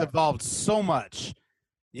show has evolved so much.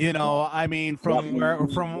 I mean, from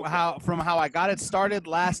how I got it started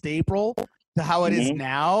last April to how it is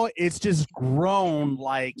now, it's just grown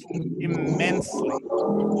like immensely.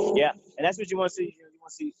 Yeah, and that's what you want to see. You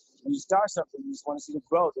want to see when you start something, you just want to see the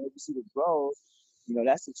growth, and if you see the growth,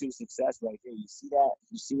 that's the true success right there. You see that,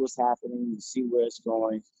 you see what's happening, you see where it's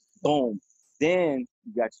going. Boom. Then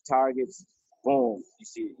you got your targets. Boom. You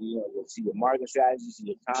see, you see your marketing strategy, you see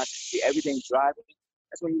your content, you see everything driving.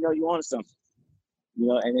 That's when you're on something.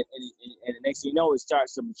 And the next thing you know, it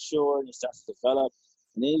starts to mature and it starts to develop.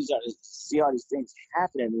 And then you start to see all these things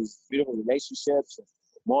happening, these beautiful relationships, and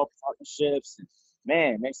more partnerships. And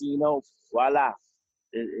man, next thing you know, voila.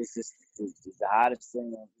 It's just the hottest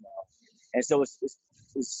thing, And so it's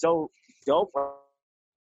so dope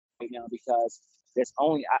right now because there's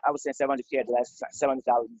only, I was saying 700K at the last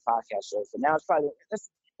 700,000 podcast shows. So now it's probably,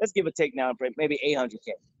 let's give a take now, maybe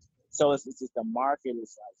 800K. So it's just the market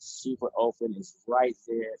is like super open. It's right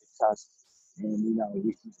there at the cusp. And,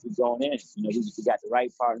 we're going in. We got the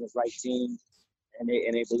right partners, right team, and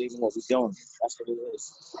they believe in what we're doing. That's what it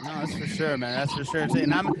is. No, that's for sure, man. That's for sure.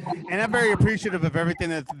 And I'm very appreciative of everything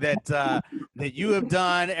that you have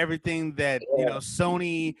done, everything that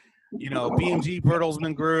Sony, BMG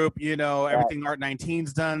Bertelsmann Group, everything Art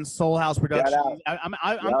 19's done, Soul House Productions.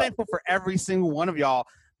 I'm thankful for every single one of y'all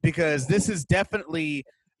because this is definitely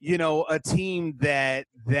a team that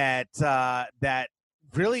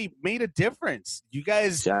really made a difference. You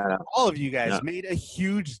guys, all of you guys, made a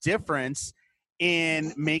huge difference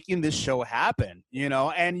in making this show happen,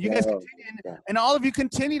 and you guys continue, and all of you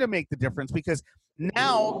continue to make the difference because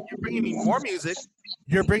now you're bringing me more music,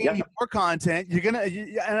 you're bringing me more content, and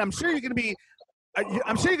I'm sure you're gonna be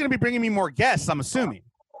bringing me more guests. I'm assuming.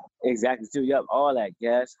 Exactly. Too. Yep. All that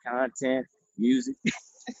guests, content, music.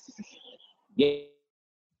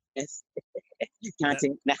 Yes.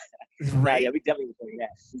 Content. Right. Yeah, we definitely doing that.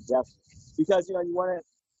 Because you want to.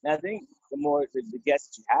 And I think the more the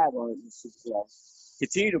guests that you have on,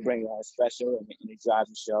 continue to bring special and they drive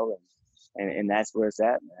the show, and that's where it's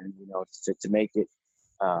at, man. To make it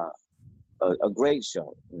a great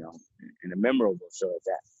show, and a memorable show at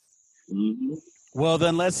that. Mm-hmm. Well,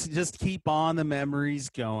 then let's just keep on the memories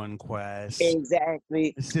going, Quest.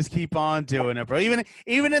 Exactly. Let's just keep on doing it, bro. Even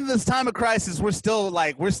in this time of crisis, we're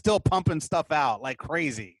still pumping stuff out like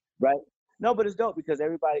crazy. Right. No, but it's dope because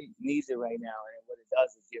everybody needs it right now, and what it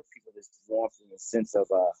does is give people this warmth and a sense of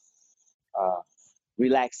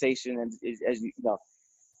relaxation, and as you know,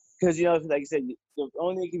 because like you said, the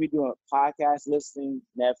only thing you can be doing podcast listening,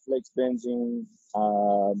 Netflix binging,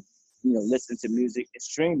 listening to music. It's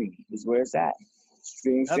streaming is where it's at.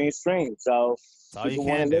 Stream. So that's all you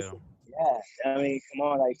can do. Listen. Yeah, I mean, come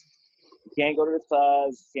on, like you can't go to the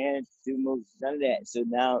clubs, you can't do movies, none of that. So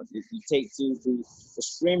now if you take to the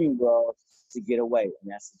streaming world to get away,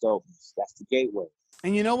 and that's the dope. That's the gateway.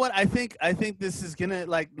 And you know what? I think this is gonna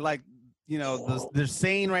they're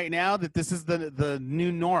saying right now that this is the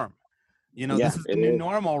new norm. This is the new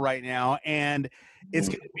normal right now, and it's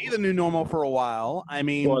going to be the new normal for a while. I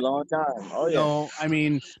mean, for a long time. Oh yeah. I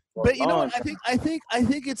mean, but you know what? I think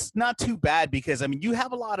it's not too bad because I mean, you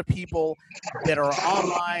have a lot of people that are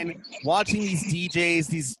online watching these DJs,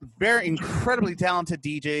 these very incredibly talented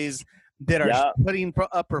DJs that are putting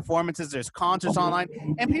up performances. There's concerts online,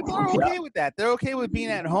 and people are okay with that. They're okay with being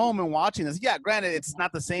at home and watching this. Yeah, granted, it's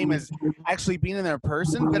not the same as actually being in there in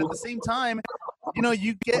person, but at the same time,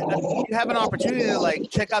 you have an opportunity to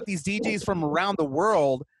like check out these DJs from around the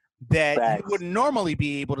world that you wouldn't normally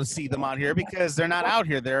be able to see them out here because they're not out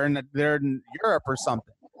here. They're in Europe or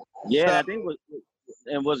something. Yeah, so, I think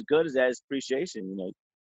what's good is that it's appreciation.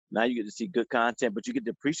 Now you get to see good content, but you get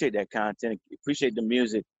to appreciate that content, appreciate the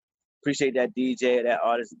music. Appreciate that DJ, that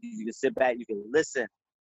artist. You can sit back, you can listen,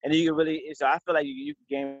 and you can really. So I feel like you can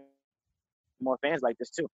gain more fans like this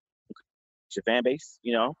too. It's your fan base,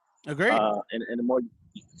 Agreed. And the more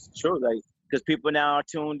it's true, like because people now are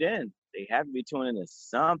tuned in. They have to be tuned into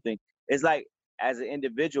something. It's like as an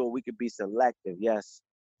individual, we could be selective, yes,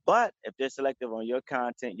 but if they're selective on your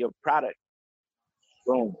content, your product,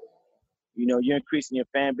 boom, you're increasing your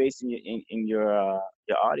fan base and your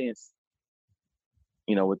audience.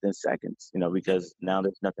 Within seconds, because now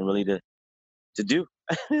there's nothing really to do.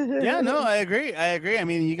 Yeah, no, I agree. I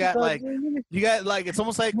mean, you got like, it's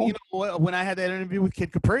almost like, you know, when I had that interview with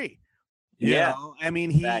Kid Capri. You Yeah. know, I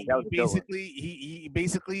mean, Fact, that was a good one. he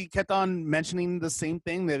basically kept on mentioning the same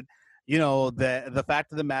thing that, you know, the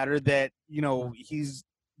fact of the matter that, you know,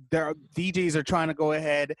 DJs are trying to go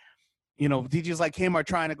ahead, you know, DJs like him are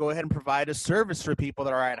trying to go ahead and provide a service for people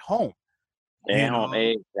that are at home. You At home, know,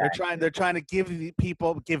 exactly. they're trying to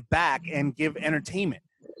give back and give entertainment,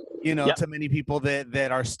 you know, Yep. to many people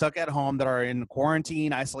that are stuck at home, that are in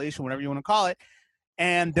quarantine, isolation, whatever you want to call it.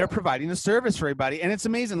 And they're providing a service for everybody, and it's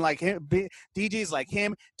amazing. Like DJs like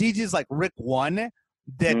him, DJs like Rick One,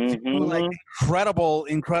 that do like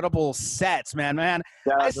incredible sets, man. Shout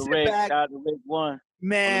I out to sit Rick. back, Shout out to Rick One.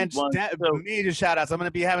 man. One, two. Major shout outs. I'm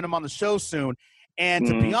gonna be having him on the show soon. And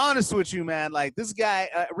to be honest with you, man, like this guy,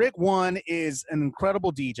 Rick One, is an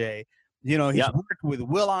incredible DJ. You know, he's worked with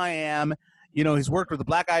Will.i.am. You know, he's worked with the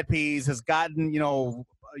Black Eyed Peas. Has gotten,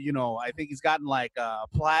 I think he's gotten like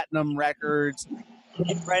platinum records.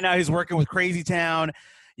 Right now, he's working with Crazy Town.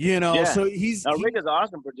 You know, Yeah. so Rick is an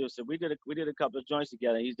awesome producer. We did a couple of joints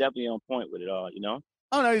together. He's definitely on point with it all. You know.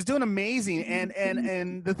 Oh no, he's doing amazing.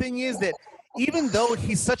 And the thing is that even though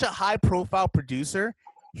he's such a high profile producer,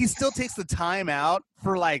 he still takes the time out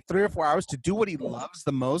for like 3 or 4 hours to do what he loves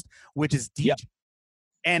the most, which is DJ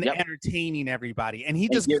and entertaining everybody. And he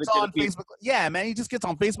just gets on Facebook. Yeah, man, he just gets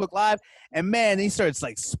on Facebook Live, and man, he starts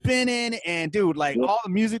like spinning. And dude, like all the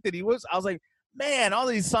music that I was like, man, all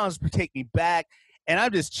these songs take me back. And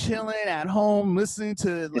I'm just chilling at home, listening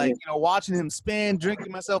to, like, you know, watching him spin, drinking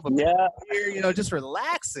myself a beer, you know, just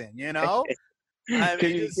relaxing, you know. I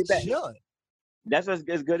mean, just chilling. That's what's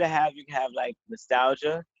it's good to have. You can have like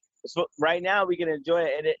nostalgia. So right now we can enjoy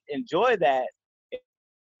it and enjoy that. And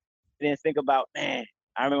then think about, man,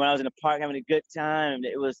 I remember when I was in the park having a good time.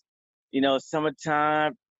 It was, you know,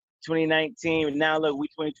 summertime, 2019. And now look, we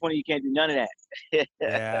 2020. You can't do none of that.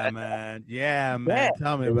 Yeah, man. Yeah, man.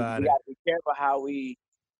 Tell me about it. We gotta be careful how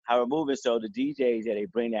we're moving. So the DJs, they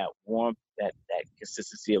bring that warmth, that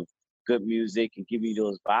consistency of good music, and give you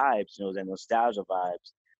those vibes, you know, that nostalgia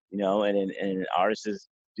vibes, you know. And artists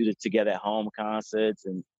do the together at home concerts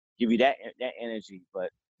and give you that energy. But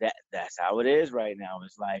that's how it is right now.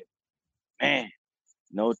 It's like, man,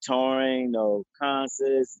 no touring, no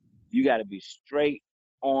concerts. You got to be straight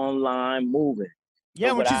online moving.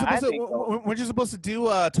 Yeah, weren't you supposed to do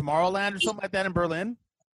Tomorrowland or something like that in Berlin?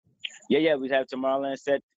 Yeah, we have Tomorrowland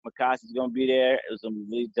set. Makasi's gonna be there. It was gonna be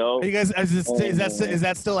really dope. Are you guys, is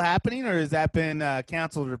that still happening, or has that been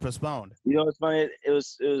canceled or postponed? You know, it's funny. It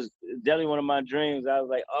was definitely one of my dreams. I was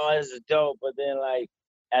like, oh, this is dope. But then like,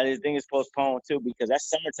 and this thing is postponed too because that's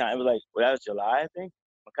summertime. It was like, well, that was July, I think.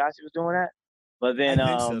 Makasi was doing that. But then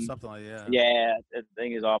I think so, something like that. Yeah, the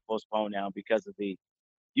thing is all postponed now because of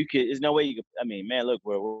there's no way you could. I mean, man, look,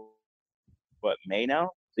 we're what, May now?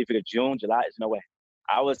 So you figure June, July, there's no way.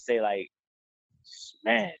 I would say like,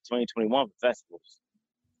 man, 2021 for festivals,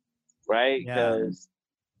 right? Because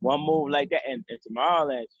one move like that, and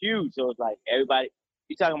Tomorrowland's huge, so it's like everybody.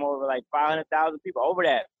 You're talking about over like 500,000 people, over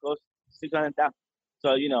that, close to 600,000.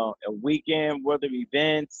 So you know, a weekend worth of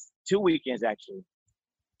events, 2 weekends actually.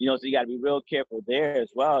 You know, so you got to be real careful there as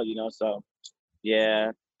well. You know, so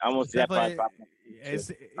yeah, I almost that part.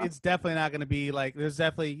 It's definitely not going to be like.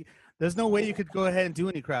 There's no way you could go ahead and do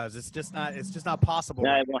any crowds. It's just not possible.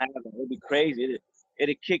 No, it won't happen. It'll be crazy.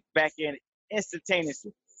 It'll kick back in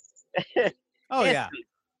instantaneously. Oh yeah.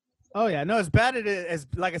 Oh yeah. No, as bad as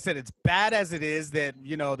like I said, it's bad as it is that,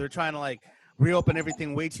 you know, they're trying to like reopen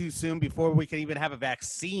everything way too soon before we can even have a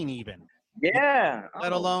vaccine even. Yeah.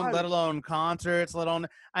 Let alone concerts,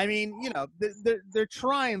 I mean, you know, they're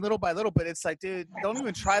trying little by little, but it's like, dude, don't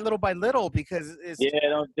even try little by little because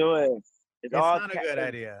don't do it. It's not a good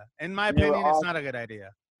idea. In my opinion, it's not a good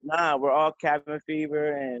idea. Nah, we're all cabin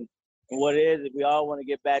fever, and what it is we all want to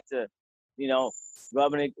get back to, you know,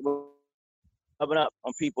 rubbing up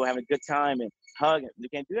on people, having a good time and hugging. You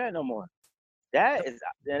can't do that no more. That is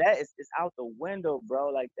out the window, bro.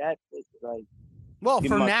 Like that is like. Well,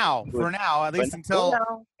 for now, at least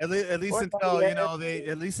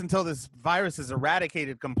until this virus is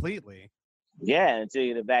eradicated completely. Yeah, until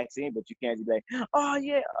you get a vaccine, but you can't be like, oh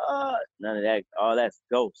yeah, none of that. All that's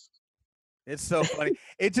ghost. It's so funny.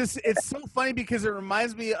 It's so funny because it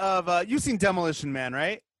reminds me of you've seen Demolition Man,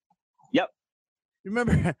 right? Yep. You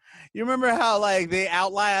remember how like they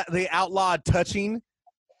outlawed touching?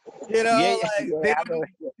 You know,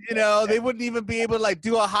 they wouldn't even be able to like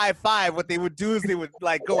do a high five. What they would do is they would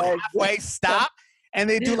like go halfway, stop, and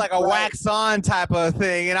they do like a wax on type of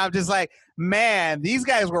thing. And I'm just like, man, these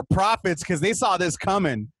guys were prophets because they saw this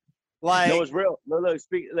coming. Like, no, it's real. Look,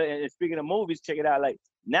 speaking of movies, check it out. Like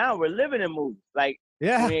now we're living in movies. Like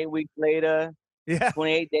 28 weeks later,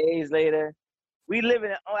 28 days later, we live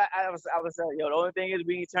in. I was saying, yo, the only thing is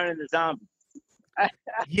we ain't turning into zombies.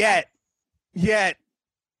 Yet.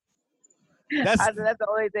 That's the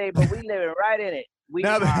only thing, but we living right in it. We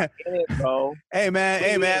are in it, bro. Hey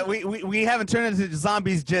man, we haven't turned into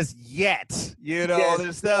zombies just yet. You know,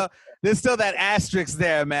 there's still that asterisk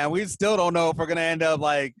there, man. We still don't know if we're gonna end up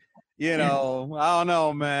like, you know, I don't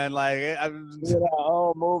know, man. Like, we in our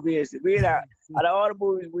own movies. Out of all the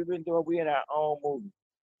movies we've been doing, we in our own movie.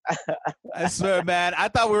 I swear, man. I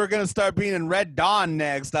thought we were gonna start being in Red Dawn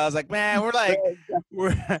next. I was like, man,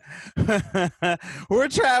 we're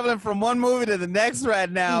traveling from one movie to the next right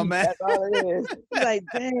now, man. That's all it is. You're like,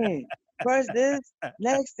 dang, first this,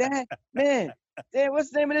 next that, man. Damn, what's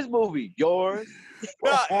the name of this movie? Yours.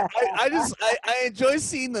 No, I enjoy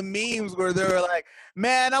seeing the memes where they're like,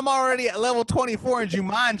 man, I'm already at level 24 in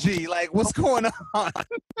Jumanji. Like, what's going on?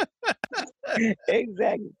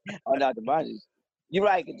 Exactly. Oh, no, Jumanji. You're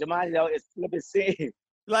right. Jumanji, though, it's flipping scene.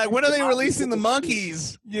 Like, when are they releasing the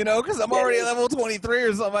monkeys? You know, because I'm already at level 23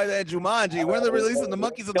 or something like that. Jumanji. When are they releasing the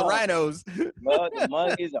monkeys and the rhinos? Well, the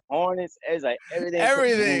monkeys, the hornets, it's like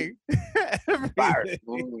everything.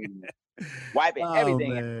 Everything. Wiping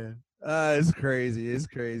everything. Man. It's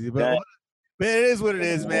crazy. But it is what it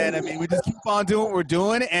is, man. I mean, we just keep on doing what we're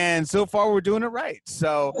doing, and so far we're doing it right.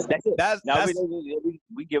 So that's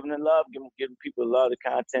we giving the love, giving people the love, the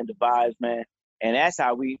content, the vibes, man. And that's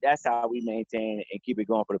how we maintain and keep it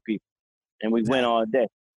going for the people. And we win all day.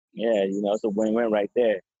 Yeah, you know, it's a win-win right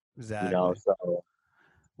there. Exactly. You know, so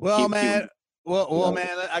man,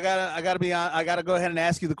 I gotta go ahead and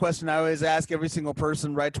ask you the question I always ask every single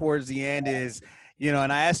person right towards the end is, you know,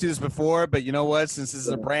 and I asked you this before, but you know what? Since this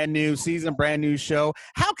is a brand new season, brand new show,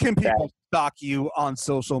 how can people stalk you on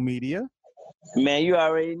social media? Man, you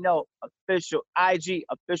already know. Official IG,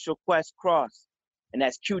 official Quest Cross. And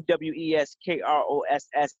that's QWESKROSS.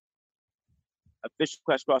 Official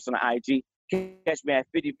Quest Cross on the IG. Catch me at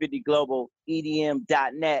 5050 Global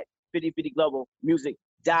EDM.net, 5050 Global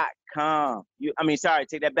Music.com.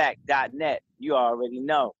 Take that back. .net. You already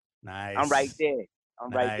know. Nice. I'm right there.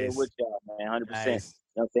 Right there with y'all, man. 100%. Nice. You know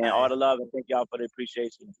what I'm saying? All the love and thank y'all for the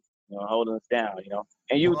appreciation. You know, holding us down, you know.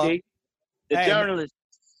 And you, D, the journalist.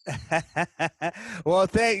 Well,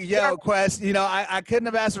 Quest. You know, I couldn't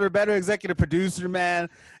have asked for a better executive producer, man.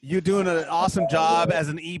 You're doing an awesome job as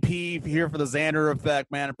an EP here for the Xander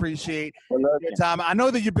Effect, man. Appreciate your time. I know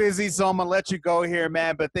that you're busy, so I'm gonna let you go here,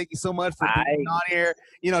 man. But thank you so much for being on here.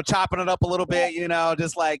 You know, chopping it up a little bit. You know,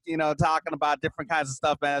 just like, you know, talking about different kinds of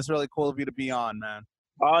stuff, man. It's really cool of you to be on, man.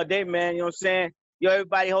 All day, man. You know what I'm saying? Yo,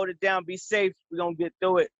 everybody, hold it down. Be safe. We're gonna get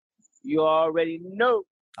through it. You already know.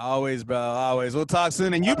 Always, bro. Always. We'll talk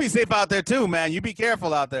soon. And you be safe out there, too, man. You be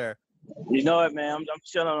careful out there. You know it, man. I'm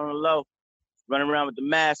chilling on the low, running around with the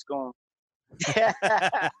mask on. Yeah,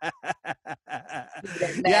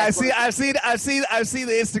 I see the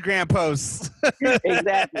Instagram posts.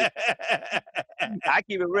 Exactly. I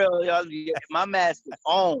keep it real, y'all. My mask is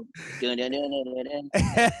on.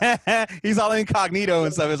 He's all incognito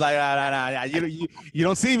and stuff. It's like, nah. You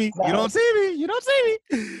don't see me. You don't see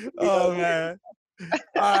me. Oh, man.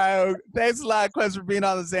 All right, thanks a lot, Quest, for being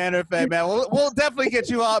on the Xander Effect, man. We'll definitely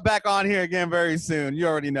get you all back on here again very soon. You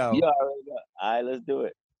already know. You already know. All right, let's do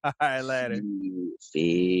it. All right, later.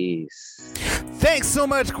 Peace. Thanks so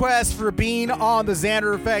much, Quest, for being on the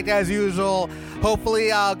Xander Effect as usual.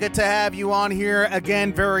 Hopefully, I'll get to have you on here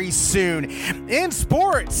again very soon. In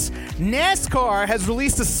sports, NASCAR has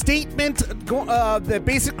released a statement that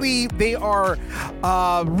basically they are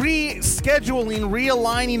realigning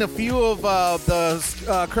a few of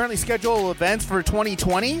the currently scheduled events for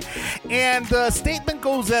 2020. And the statement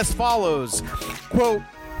goes as follows, quote,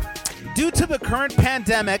 "Due to the current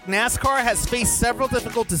pandemic, NASCAR has faced several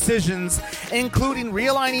difficult decisions, including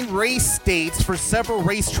realigning race dates for several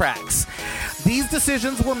racetracks. These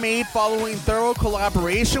decisions were made following thorough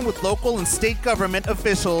collaboration with local and state government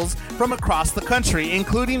officials from across the country,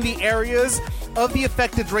 including the areas of the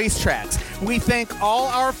affected racetracks. We thank all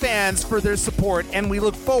our fans for their support, and we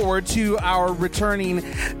look forward to our returning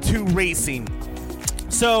to racing."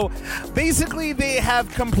 So basically they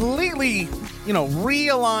have completely,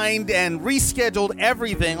 realigned and rescheduled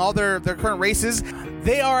everything, all their current races.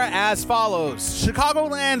 They are as follows.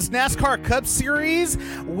 Chicagoland's NASCAR Cup Series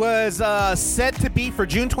was set to be for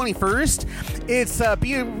June 21st. It's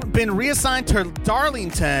been reassigned to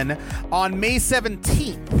Darlington on May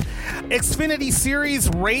 17th. Xfinity Series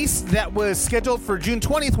race that was scheduled for June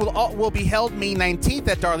 20th will be held May 19th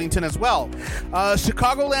at Darlington as well.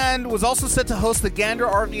 Chicagoland was also set to host the Gander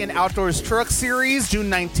RV and Outdoors Truck Series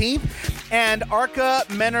June 19th and ARCA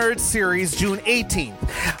Menard Series June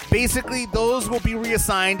 18th. Basically, those will be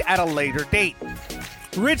reassigned at a later date.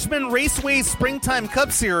 Richmond Raceway Springtime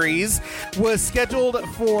Cup Series was scheduled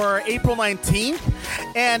for April 19th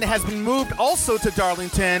and has been moved also to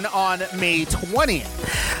Darlington on May 20th.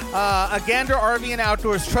 A Gander RV and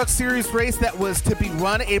Outdoors Truck Series race that was to be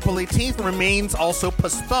run April 18th remains also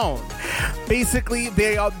postponed. Basically,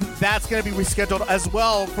 that's going to be rescheduled as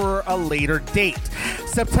well for a later date.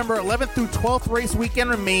 September 11th through 12th race weekend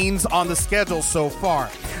remains on the schedule so far.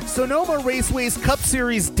 Sonoma Raceway's Cup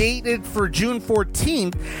Series dated for June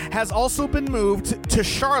 14th has also been moved to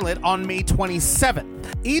Charlotte on May 27th.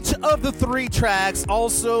 Each of the three tracks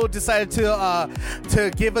also decided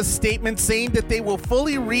to give a statement saying that they will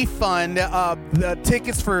fully refund the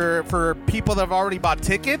tickets for people that have already bought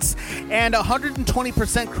tickets and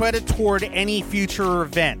 120% credit toward any future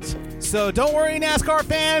event. So don't worry, NASCAR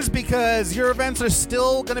fans, because your events are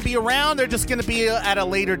still going to be around. They're just going to be at a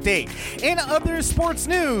later date. In other sports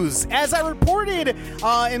news, as I reported in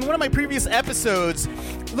one of my previous episodes,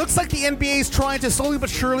 looks like the NBA is trying to slowly but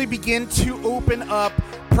surely begin to open up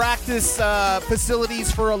practice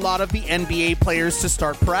facilities for a lot of the NBA players to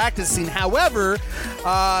start practicing. However,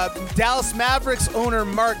 Dallas Mavericks owner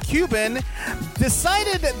Mark Cuban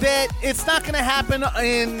decided that it's not going to happen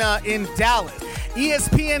in Dallas.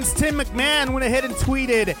 ESPN's Tim McMahon went ahead and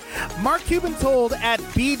tweeted, Mark Cuban told at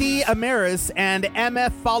BD Amaris and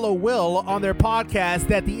MF Follow Will on their podcast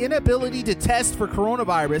that the inability to test for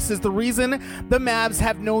coronavirus is the reason the Mavs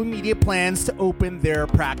have no immediate plans to open their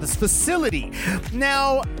practice facility.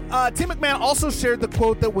 Now, Tim McMahon also shared the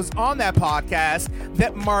quote that was on that podcast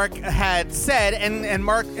that Mark had said, and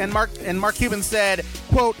Mark Cuban said,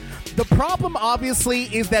 quote, "The problem, obviously,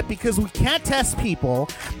 is that because we can't test people,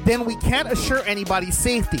 then we can't assure anybody's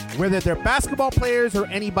safety, whether they're basketball players or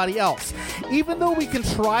anybody else. Even though we can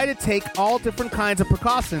try to take all different kinds of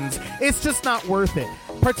precautions, it's just not worth it.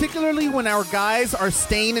 Particularly when our guys are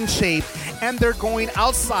staying in shape and they're going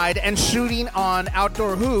outside and shooting on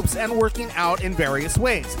outdoor hoops and working out in various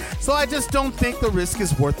ways. So I just don't think the risk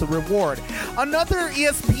is worth the reward." Another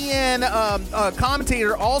ESPN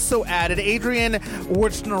commentator also added, Adrian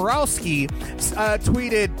Wojnarowski,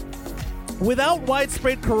 tweeted, "Without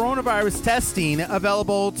widespread coronavirus testing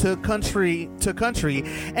available to country,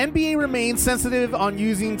 NBA remains sensitive on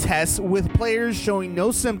using tests with players showing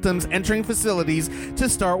no symptoms entering facilities to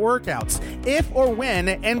start workouts. If or when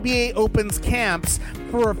NBA opens camps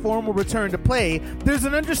for a formal return to play, there's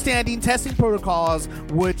an understanding testing protocols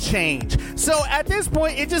would change." So at this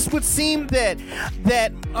point, it just would seem that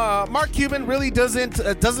Mark Cuban really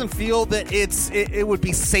doesn't feel that it would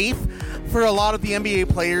be safe for a lot of the NBA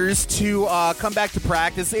players to come back to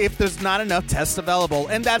practice if there's not enough tests available.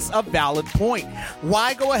 And that's a valid point.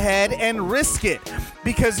 Why go ahead and risk it?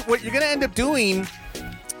 Because what you're going to end up doing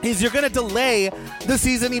is you're going to delay the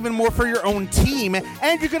season even more for your own team,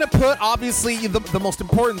 and you're going to put, obviously, the most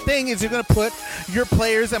important thing is you're going to put your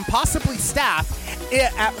players and possibly staff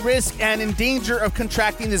at risk and in danger of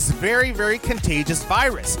contracting this very, very contagious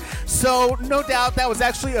virus. So no doubt that was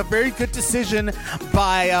actually a very good decision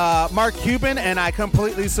by Mark Cuban, and I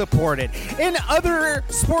completely support it. In other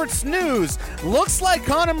sports news, looks like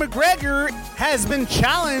Conor McGregor has been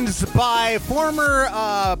challenged by former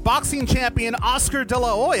boxing champion Oscar De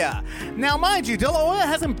La Hoya. Now, mind you, De La Hoya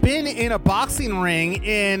hasn't been in a boxing ring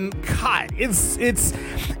in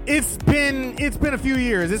it's been a few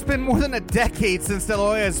years. It's been more than a decade since De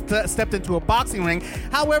La Hoya has stepped into a boxing ring.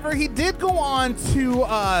 However, he did go on to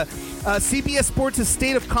CBS Sports'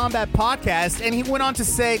 State of Combat podcast, and he went on to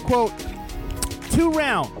say, quote, 2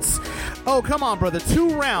 rounds. Oh, come on, brother.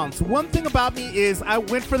 2 rounds. One thing about me is I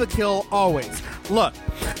went for the kill always. Look,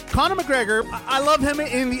 Conor McGregor, I love him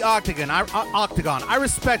in the octagon. I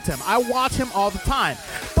respect him. I watch him all the time.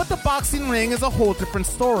 But the boxing ring is a whole different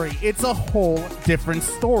story. It's a whole different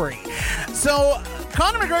story. So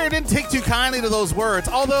Conor McGregor didn't take too kindly to those words.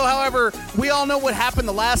 Although, however, we all know what happened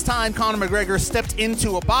the last time Conor McGregor stepped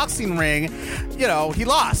into a boxing ring. You know, he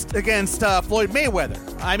lost against Floyd Mayweather.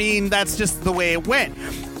 I mean, that's just the way it went.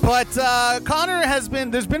 But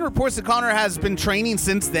there's been reports that Conor has been training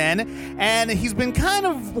since then, and he's been kind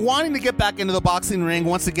of wanting to get back into the boxing ring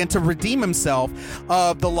once again to redeem himself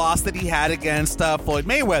of the loss that he had against Floyd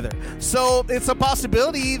Mayweather. So it's a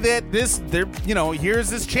possibility that here's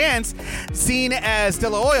his chance, seeing as De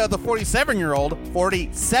La Hoya, the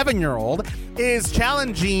 47-year-old, is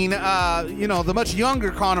challenging, the much younger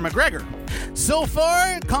Conor McGregor. So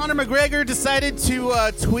far, Conor McGregor decided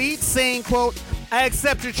to tweet saying, quote, "I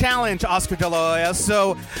accept your challenge, Oscar De La Hoya."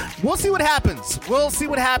 So we'll see what happens. We'll see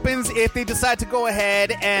what happens if they decide to go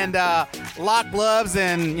ahead and lock gloves.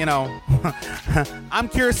 And, you know, I'm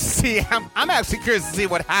curious to see. I'm actually curious to see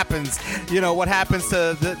what happens. You know, what happens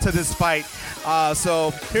to this fight.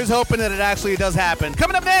 So here's hoping that it actually does happen.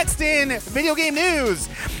 Coming up next in video game news,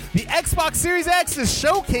 the Xbox Series X is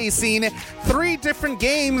showcasing 3 different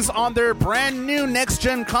games on their brand new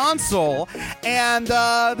next-gen console. And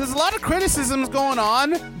there's a lot of criticisms going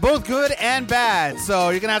on, both good and bad. So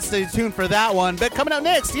you're going to have to stay tuned for that one. But coming up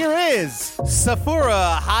next, here is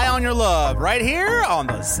Sephora, High on Your Love, right here on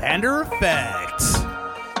the Xander Effect.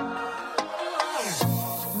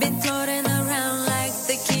 Been floating around like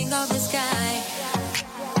the king of the sky.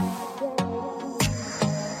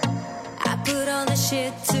 I put all the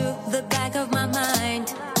shit to the back of my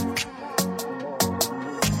mind.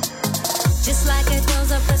 Just like a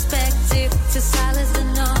dose of perspective to silence the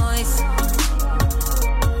noise.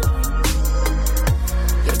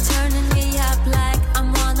 You're turning me up like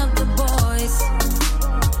I'm one of the boys.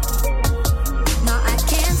 No, I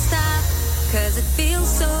can't stop, 'cause it feels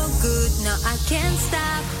so good. No, I can't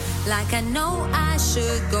stop, like I know I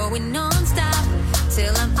should. Going non-stop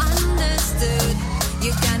till I'm understood.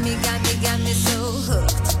 You got me so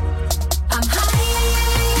hooked. I'm high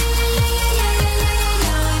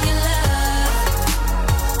on your love.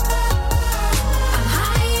 I'm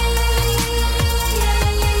high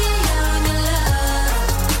on your love.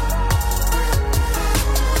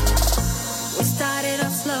 We started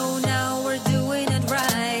off slow, now we're doing it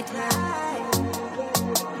right.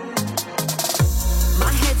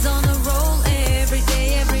 My head's on a roll every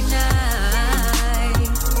day, every night.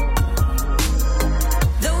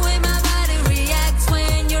 The way my body reacts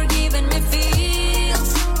when you're giving me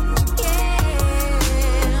feels,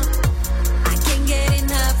 yeah. I can't get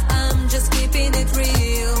enough, I'm just keeping it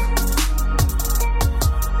real.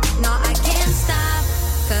 No, I can't stop,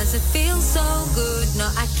 'cause it feels so good. No,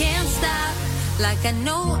 I can't stop, like I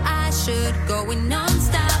know I should. Going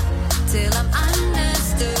non-stop till I'm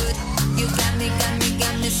understood. You got me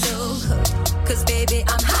so hooked. 'Cause baby,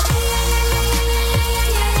 I'm high on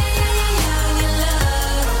your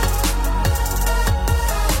love.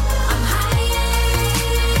 I'm high on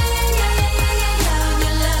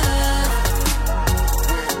your love.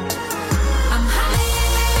 I'm high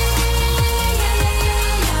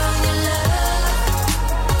on your love.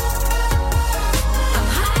 I'm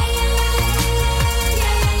high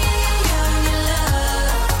on your love.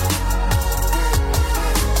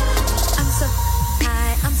 I'm so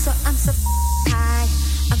high, I'm so high.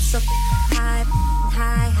 I'm so high,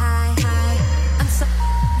 high. I'm so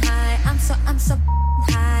high, I'm so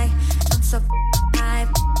high. I'm so high.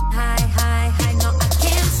 No, I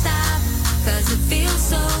can't stop, 'cause it feels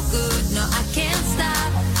so good. No, I can't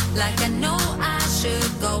stop, like I know I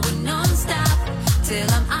should. Going non-stop till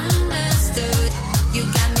I'm understood. You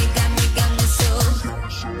got me so,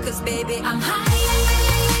 'cause baby, I'm high on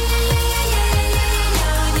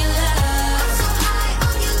your love. So high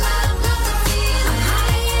on your love, love the feeling. I'm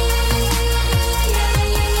high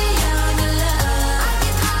on your love. I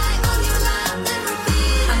get high on your love, never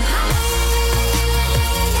feel. I'm high on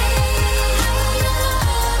your love.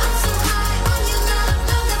 I'm so high on your love,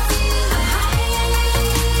 love the feeling. I'm high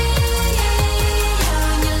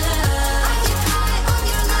on your love. I get high on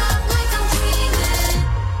your love like I'm dreaming.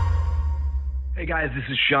 Hey guys, this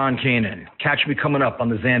is Sean Kanan. Catch me coming up on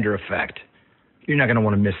the Xander Effect. You're not going to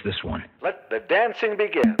want to miss this one. Let the dancing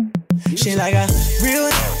begin. She like a real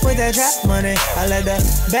with that trap money. I let the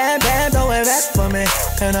bad throw it back for me.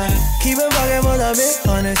 And I keep it fucking for the big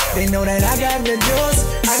honest. They know that I got the juice,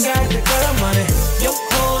 I got the color money. Yo,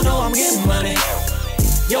 oh no, I'm getting money.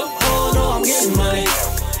 Yo, oh no, I'm getting money.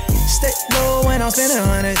 Stay low when I'm spending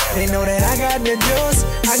hundreds. They know that I got the juice,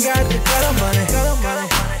 I got the color money.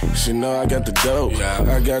 She know I got the dope,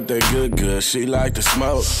 I got that good. She like to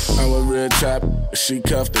smoke. I'm a real trap, she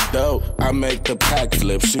cuff the dope. I make the pack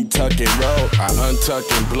flip, she tuck and roll. I untuck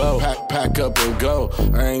and blow, pack up and go.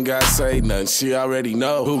 I ain't gotta say nothing, she already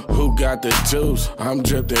know who got the juice. I'm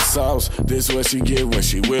dripped in sauce. This what she get when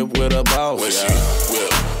she whip with a boss.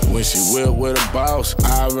 When she whip with a boss,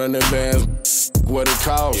 I run the bands. What it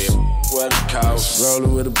costs? What it costs?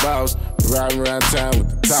 Rollin' with a boss, riding around town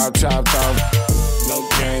with the top chopped off. No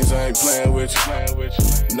games, I ain't playing with you.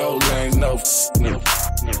 No lane, no.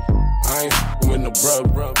 I ain't with no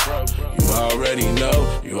bro. You already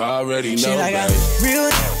know, She like a real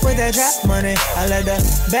with that trap money. I let the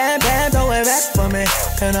bad throw it back for me.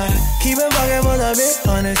 And I keep it fucking for the big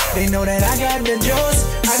honest. They know that I got the juice,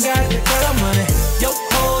 I got the color money. Yo,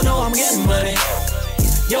 ho, know I'm getting money.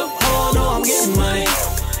 Yo, ho, know I'm getting money.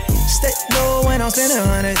 Stay low when I'm spending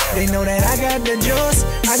hundreds. They know that I got the juice.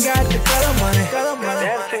 I got the color money.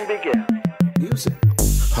 Dancing begins. Music.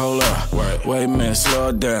 Hold up, wait a minute, slow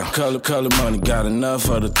it down. Color money, got enough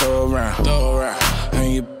for the throw around.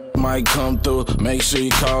 And you might come through. Make sure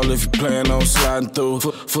you call if you plan on sliding through.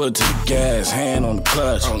 Foot to the gas, hand on the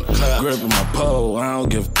clutch. Gripping my pole, I don't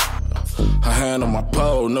give her hand on my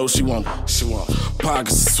pole, no she won't.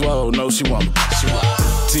 Pockets are swole, no she won't.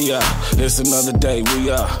 T.I., it's another day,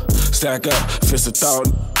 we stack up, fist a thought,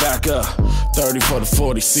 back up. 30 for the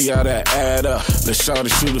 40, see how that add up. Let's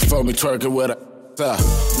shawty shoot it for me, twerking with a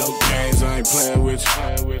no games, I ain't playing with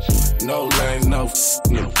you. No lanes, no.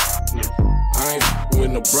 I ain't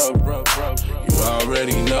with no bro. You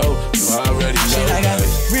already know. She like a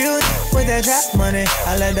real with that trap money.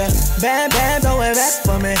 I let the bad throw it back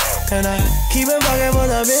for me. And I keep it fucking for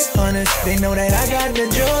the big honest. They know that I got the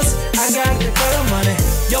juice, I got the color money.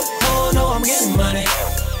 Yo, ho, know I'm getting money.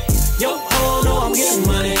 Yo, ho, know I'm getting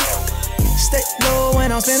money. Stay low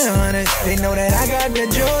when I'm spending hundreds. They know that I got the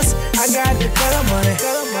juice, I got the color money.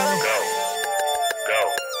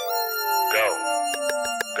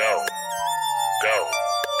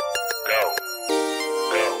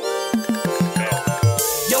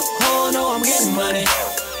 Yo, ho, know I'm getting money.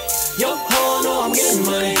 Yo, ho, know I'm getting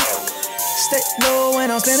money. Stay low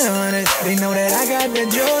when I'm spending hundreds. They know that I got the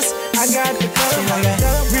juice, I got the color money.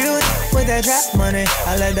 Real with that trap money.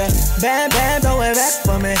 I let the bad throw it back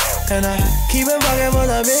for me. And I keep it fucking for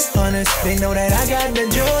the big honest. They know that I got the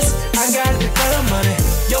juice, I got the color money.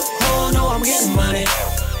 Yo, ho, know I'm getting money.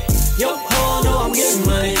 Yo, ho, know I'm getting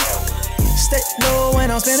money. Stay low when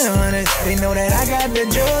I'm spending hundreds. They know that I got the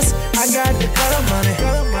juice, I got the color money.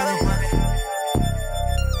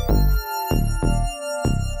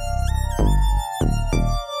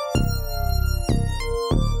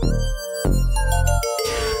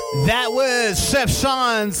 That was Chef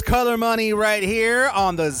Sean's Color Money right here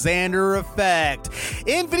on the Xander Effect.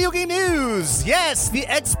 In video game news, yes, the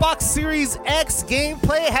Xbox Series X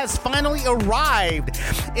gameplay has finally arrived.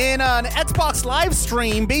 In an Xbox live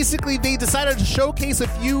stream, basically they decided to showcase a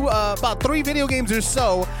few, about 3 video games or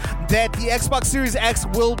so that the Xbox Series X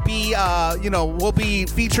will be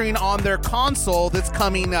featuring on their console that's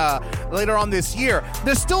coming later on this year.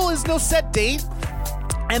 There still is no set date,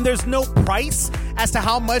 and there's no price as to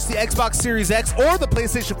how much the Xbox Series X or the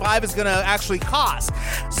PlayStation 5 is going to actually cost.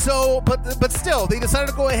 So, but still, they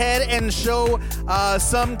decided to go ahead and show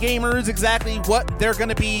some gamers exactly what they're going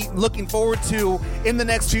to be looking forward to in the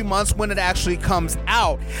next few months when it actually comes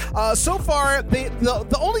out. So far,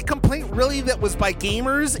 the only complaint really that was by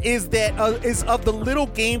gamers is of the little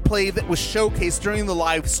gameplay that was showcased during the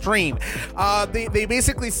live stream. They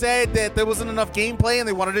basically said that there wasn't enough gameplay and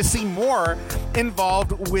they wanted to see more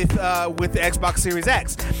involved with the Xbox Series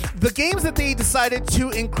X. The games that they decided to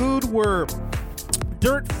include were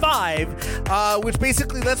Dirt 5, which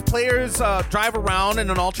basically lets players drive around in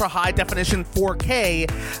an ultra high definition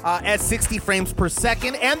 4K at 60 frames per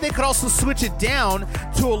second, and they could also switch it down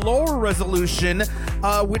to a lower resolution,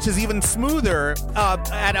 which is even smoother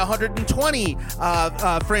at 120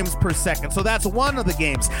 frames per second. So that's one of the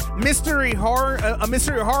games. A mystery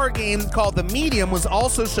horror game called The Medium was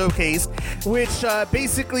also showcased, which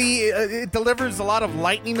basically it delivers a lot of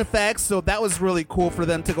lightning effects. So that was really cool for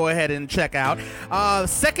them to go ahead and check out.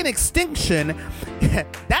 Second Extinction,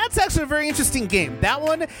 that's actually a very interesting game. That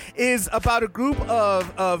one is about a group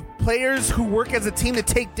of players who work as a team to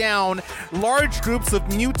take down large groups of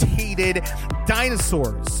mutated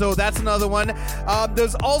dinosaurs. So that's another one.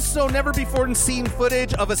 There's also never before seen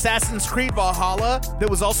footage of Assassin's Creed Valhalla that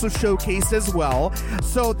was also showcased as well.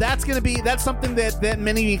 So that's something that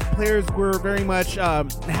many players were very much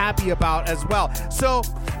happy about as well. So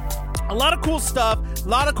a lot of cool stuff, a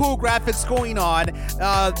lot of cool graphics going on.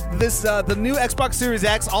 The new Xbox Series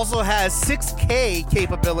X also has 6K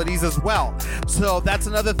capabilities as well. So that's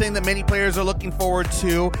another thing that many players are looking forward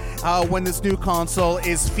to when this new console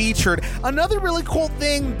is featured. Another really cool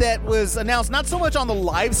thing that was announced, not so much on the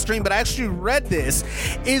live stream, but I actually read this,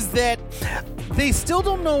 is that they still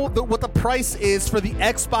don't know what the price is for the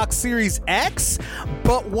Xbox Series X,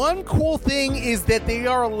 but one cool thing is that they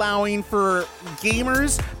are allowing for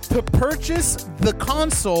gamers to purchase the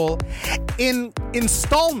console in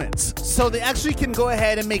installments, so they actually can go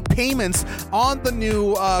ahead and make payments on the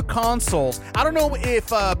new consoles. I don't know if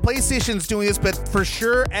PlayStation's doing this, but for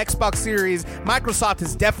sure Xbox Series, Microsoft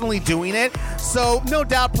is definitely doing it. So no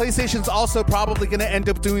doubt PlayStation's also probably going to end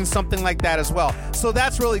up doing something like that as well. So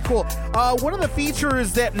that's really cool. One of the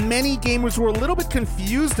features that many gamers were a little bit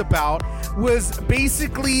confused about was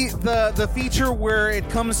basically the feature where it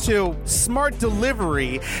comes to smart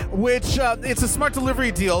delivery, which it's a smart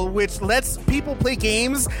delivery deal which lets people play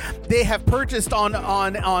games they have purchased on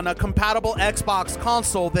a compatible Xbox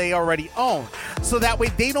console they already own. So that way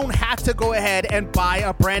they don't have to go ahead and buy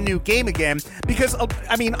a brand new game again, because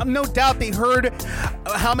I mean, no doubt they heard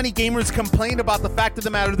how many gamers complained about the fact of the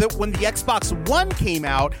matter that when the Xbox One came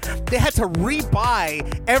out, they had to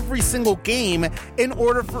rebuy every single game in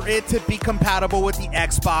order for it to be compatible with the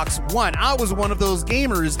Xbox One. I was one of those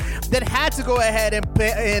gamers that had to go ahead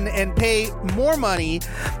and pay more money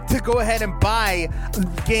to go ahead and buy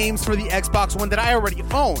games for the Xbox One that I already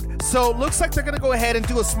owned. So it looks like they're going to go ahead and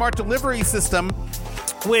do a smart delivery system,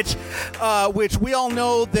 which we all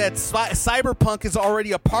know that Cyberpunk is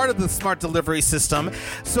already a part of the smart delivery system.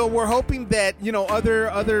 So we're hoping that, you know,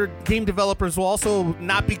 other game developers will also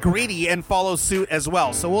not be greedy and follow suit as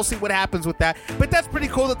well. So we'll see what happens with that. But that's pretty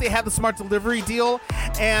cool that they have the smart delivery deal,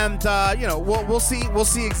 and you know, we'll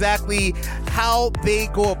see exactly how they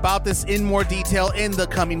go about this in more detail in the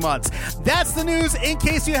coming months. That's the news. In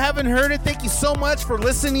case you haven't heard it, thank you so much for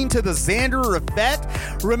listening to the Xander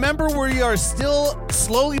Effect. Remember, we are still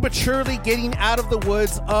slowly but surely getting out of the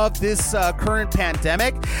woods of this current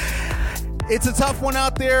pandemic. It's a tough one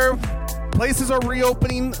out there. Places are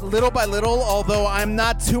reopening little by little, although I'm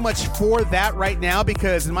not too much for that right now,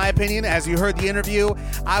 because in my opinion, as you heard the interview,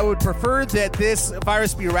 I would prefer that this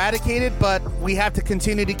virus be eradicated, but we have to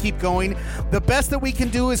continue to keep going. The best that we can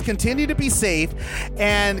do is continue to be safe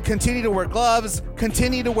and continue to wear gloves,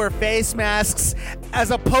 continue to wear face masks.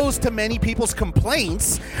 As opposed to many people's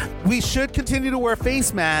complaints, we should continue to wear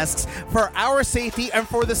face masks for our safety and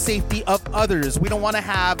for the safety of others. We don't want to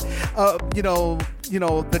have,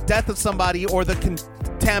 the death of somebody or the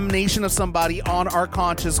contamination of somebody on our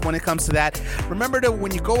conscience when it comes to that. Remember to,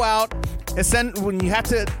 when you go out, when you have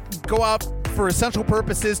to go out for essential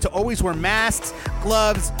purposes, to always wear masks,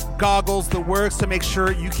 gloves, goggles, the works, to make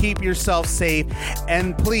sure you keep yourself safe.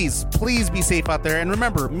 And please be safe out there. And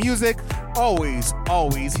remember, music always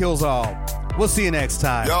heals all. We'll see you next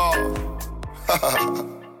time. Yo.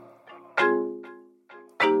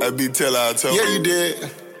 That be tell I told. Yeah, you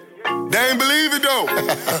did. They ain't believe it though.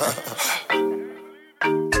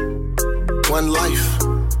 One life.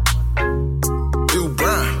 Do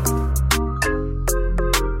Brown.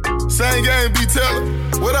 Same game, be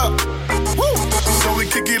telling. What up? Woo! So we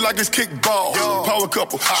kick it like it's kickball. Power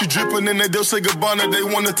couple. She dripping in that Dolce Gabbana. They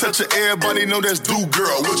wanna touch her. Everybody know that's do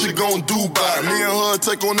girl. What you gonna do about it? Me and her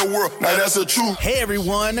take on the world. Now that's the truth. Hey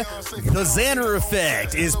everyone, the Xander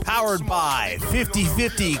Effect is powered by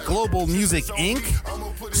 50/50 Global Music Inc.,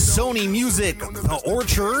 Sony Music, The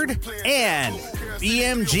Orchard, and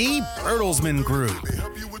BMG Bertelsmann Group,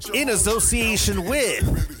 in association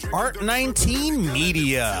with Art 19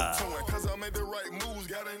 Media.